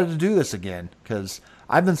I'm excited to do this again because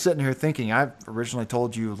I've been sitting here thinking, I've originally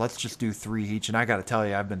told you let's just do 3 each, and I got to tell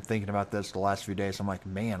you, I've been thinking about this the last few days. I'm like,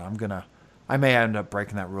 man, I'm I may end up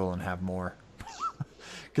breaking that rule and have more.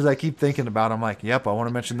 Because I keep thinking about it. I'm like, yep, I want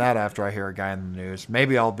to mention that after I hear a guy in the news.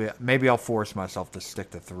 Maybe I'll force myself to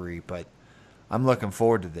stick to 3, but I'm looking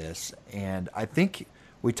forward to this. And I think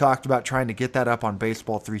we talked about trying to get that up on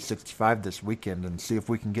Baseball 365 this weekend and see if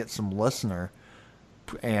we can get some listener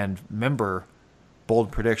and member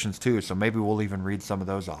bold predictions too. So maybe we'll even read some of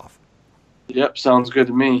those off. Yep, sounds good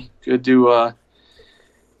to me. Good to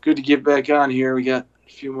get back on here. We got a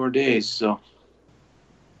few more days, so.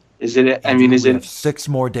 Is it? I mean, is it 6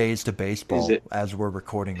 more days to baseball as we're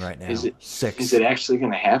recording right now? Is it 6? Is it actually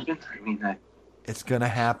going to happen? I mean, it's going to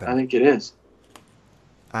happen. I think it is.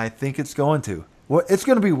 I think it's going to. Well, it's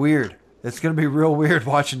going to be weird. It's going to be real weird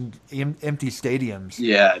watching empty stadiums.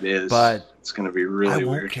 Yeah, it is. But it's going to be really weird.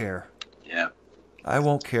 I won't care. Yeah. I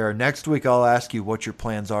won't care. Next week, I'll ask you what your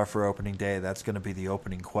plans are for opening day. That's going to be the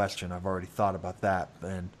opening question. I've already thought about that,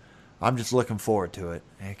 and I'm just looking forward to it.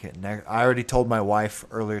 I already told my wife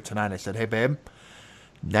earlier tonight. I said, hey, babe,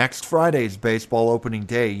 next Friday's baseball opening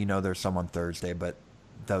day. You know there's some on Thursday, but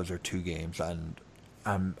those are 2 games. And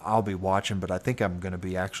I'll be watching, but I think I'm going to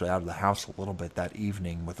be actually out of the house a little bit that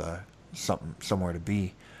evening with somewhere to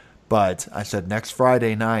be. But I said, next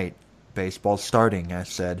Friday night, baseball's starting. I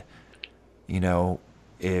said,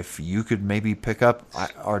 if you could maybe pick up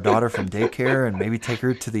our daughter from daycare and maybe take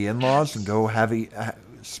her to the in-laws and go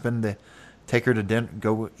take her to dinner,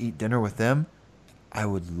 go eat dinner with them, I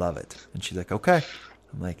would love it. And she's like, okay.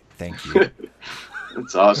 I'm like, thank you.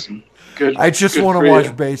 That's awesome. Good. I just want to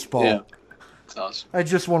watch baseball. Yeah, that's awesome. I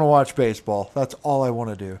just want to watch baseball. That's all I want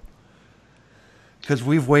to do. Because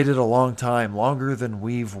we've waited a long time, longer than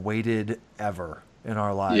we've waited ever in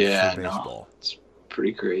our lives for baseball. No, it's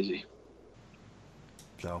pretty crazy.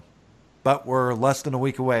 So, but we're less than a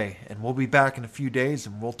week away, and we'll be back in a few days,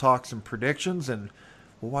 and we'll talk some predictions, and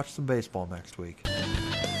we'll watch some baseball next week.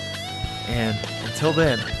 And until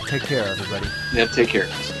then, take care, everybody. Yeah, take care.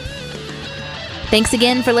 Thanks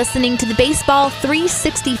again for listening to the Baseball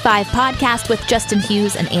 365 podcast with Justin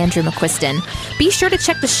Hughes and Andrew McQuiston. Be sure to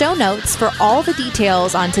check the show notes for all the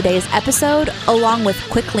details on today's episode, along with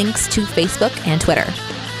quick links to Facebook and Twitter.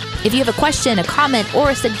 If you have a question, a comment,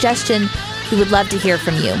 or a suggestion, we would love to hear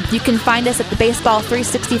from you. You can find us at the Baseball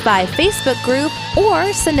 365 Facebook group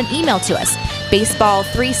or send an email to us,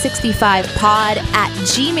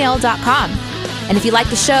 baseball365pod@gmail.com. And if you like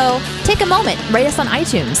the show, take a moment, rate us on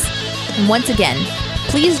iTunes. And once again,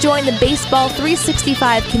 please join the Baseball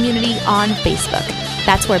 365 community on Facebook.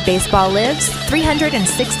 That's where baseball lives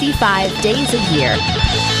 365 days a year.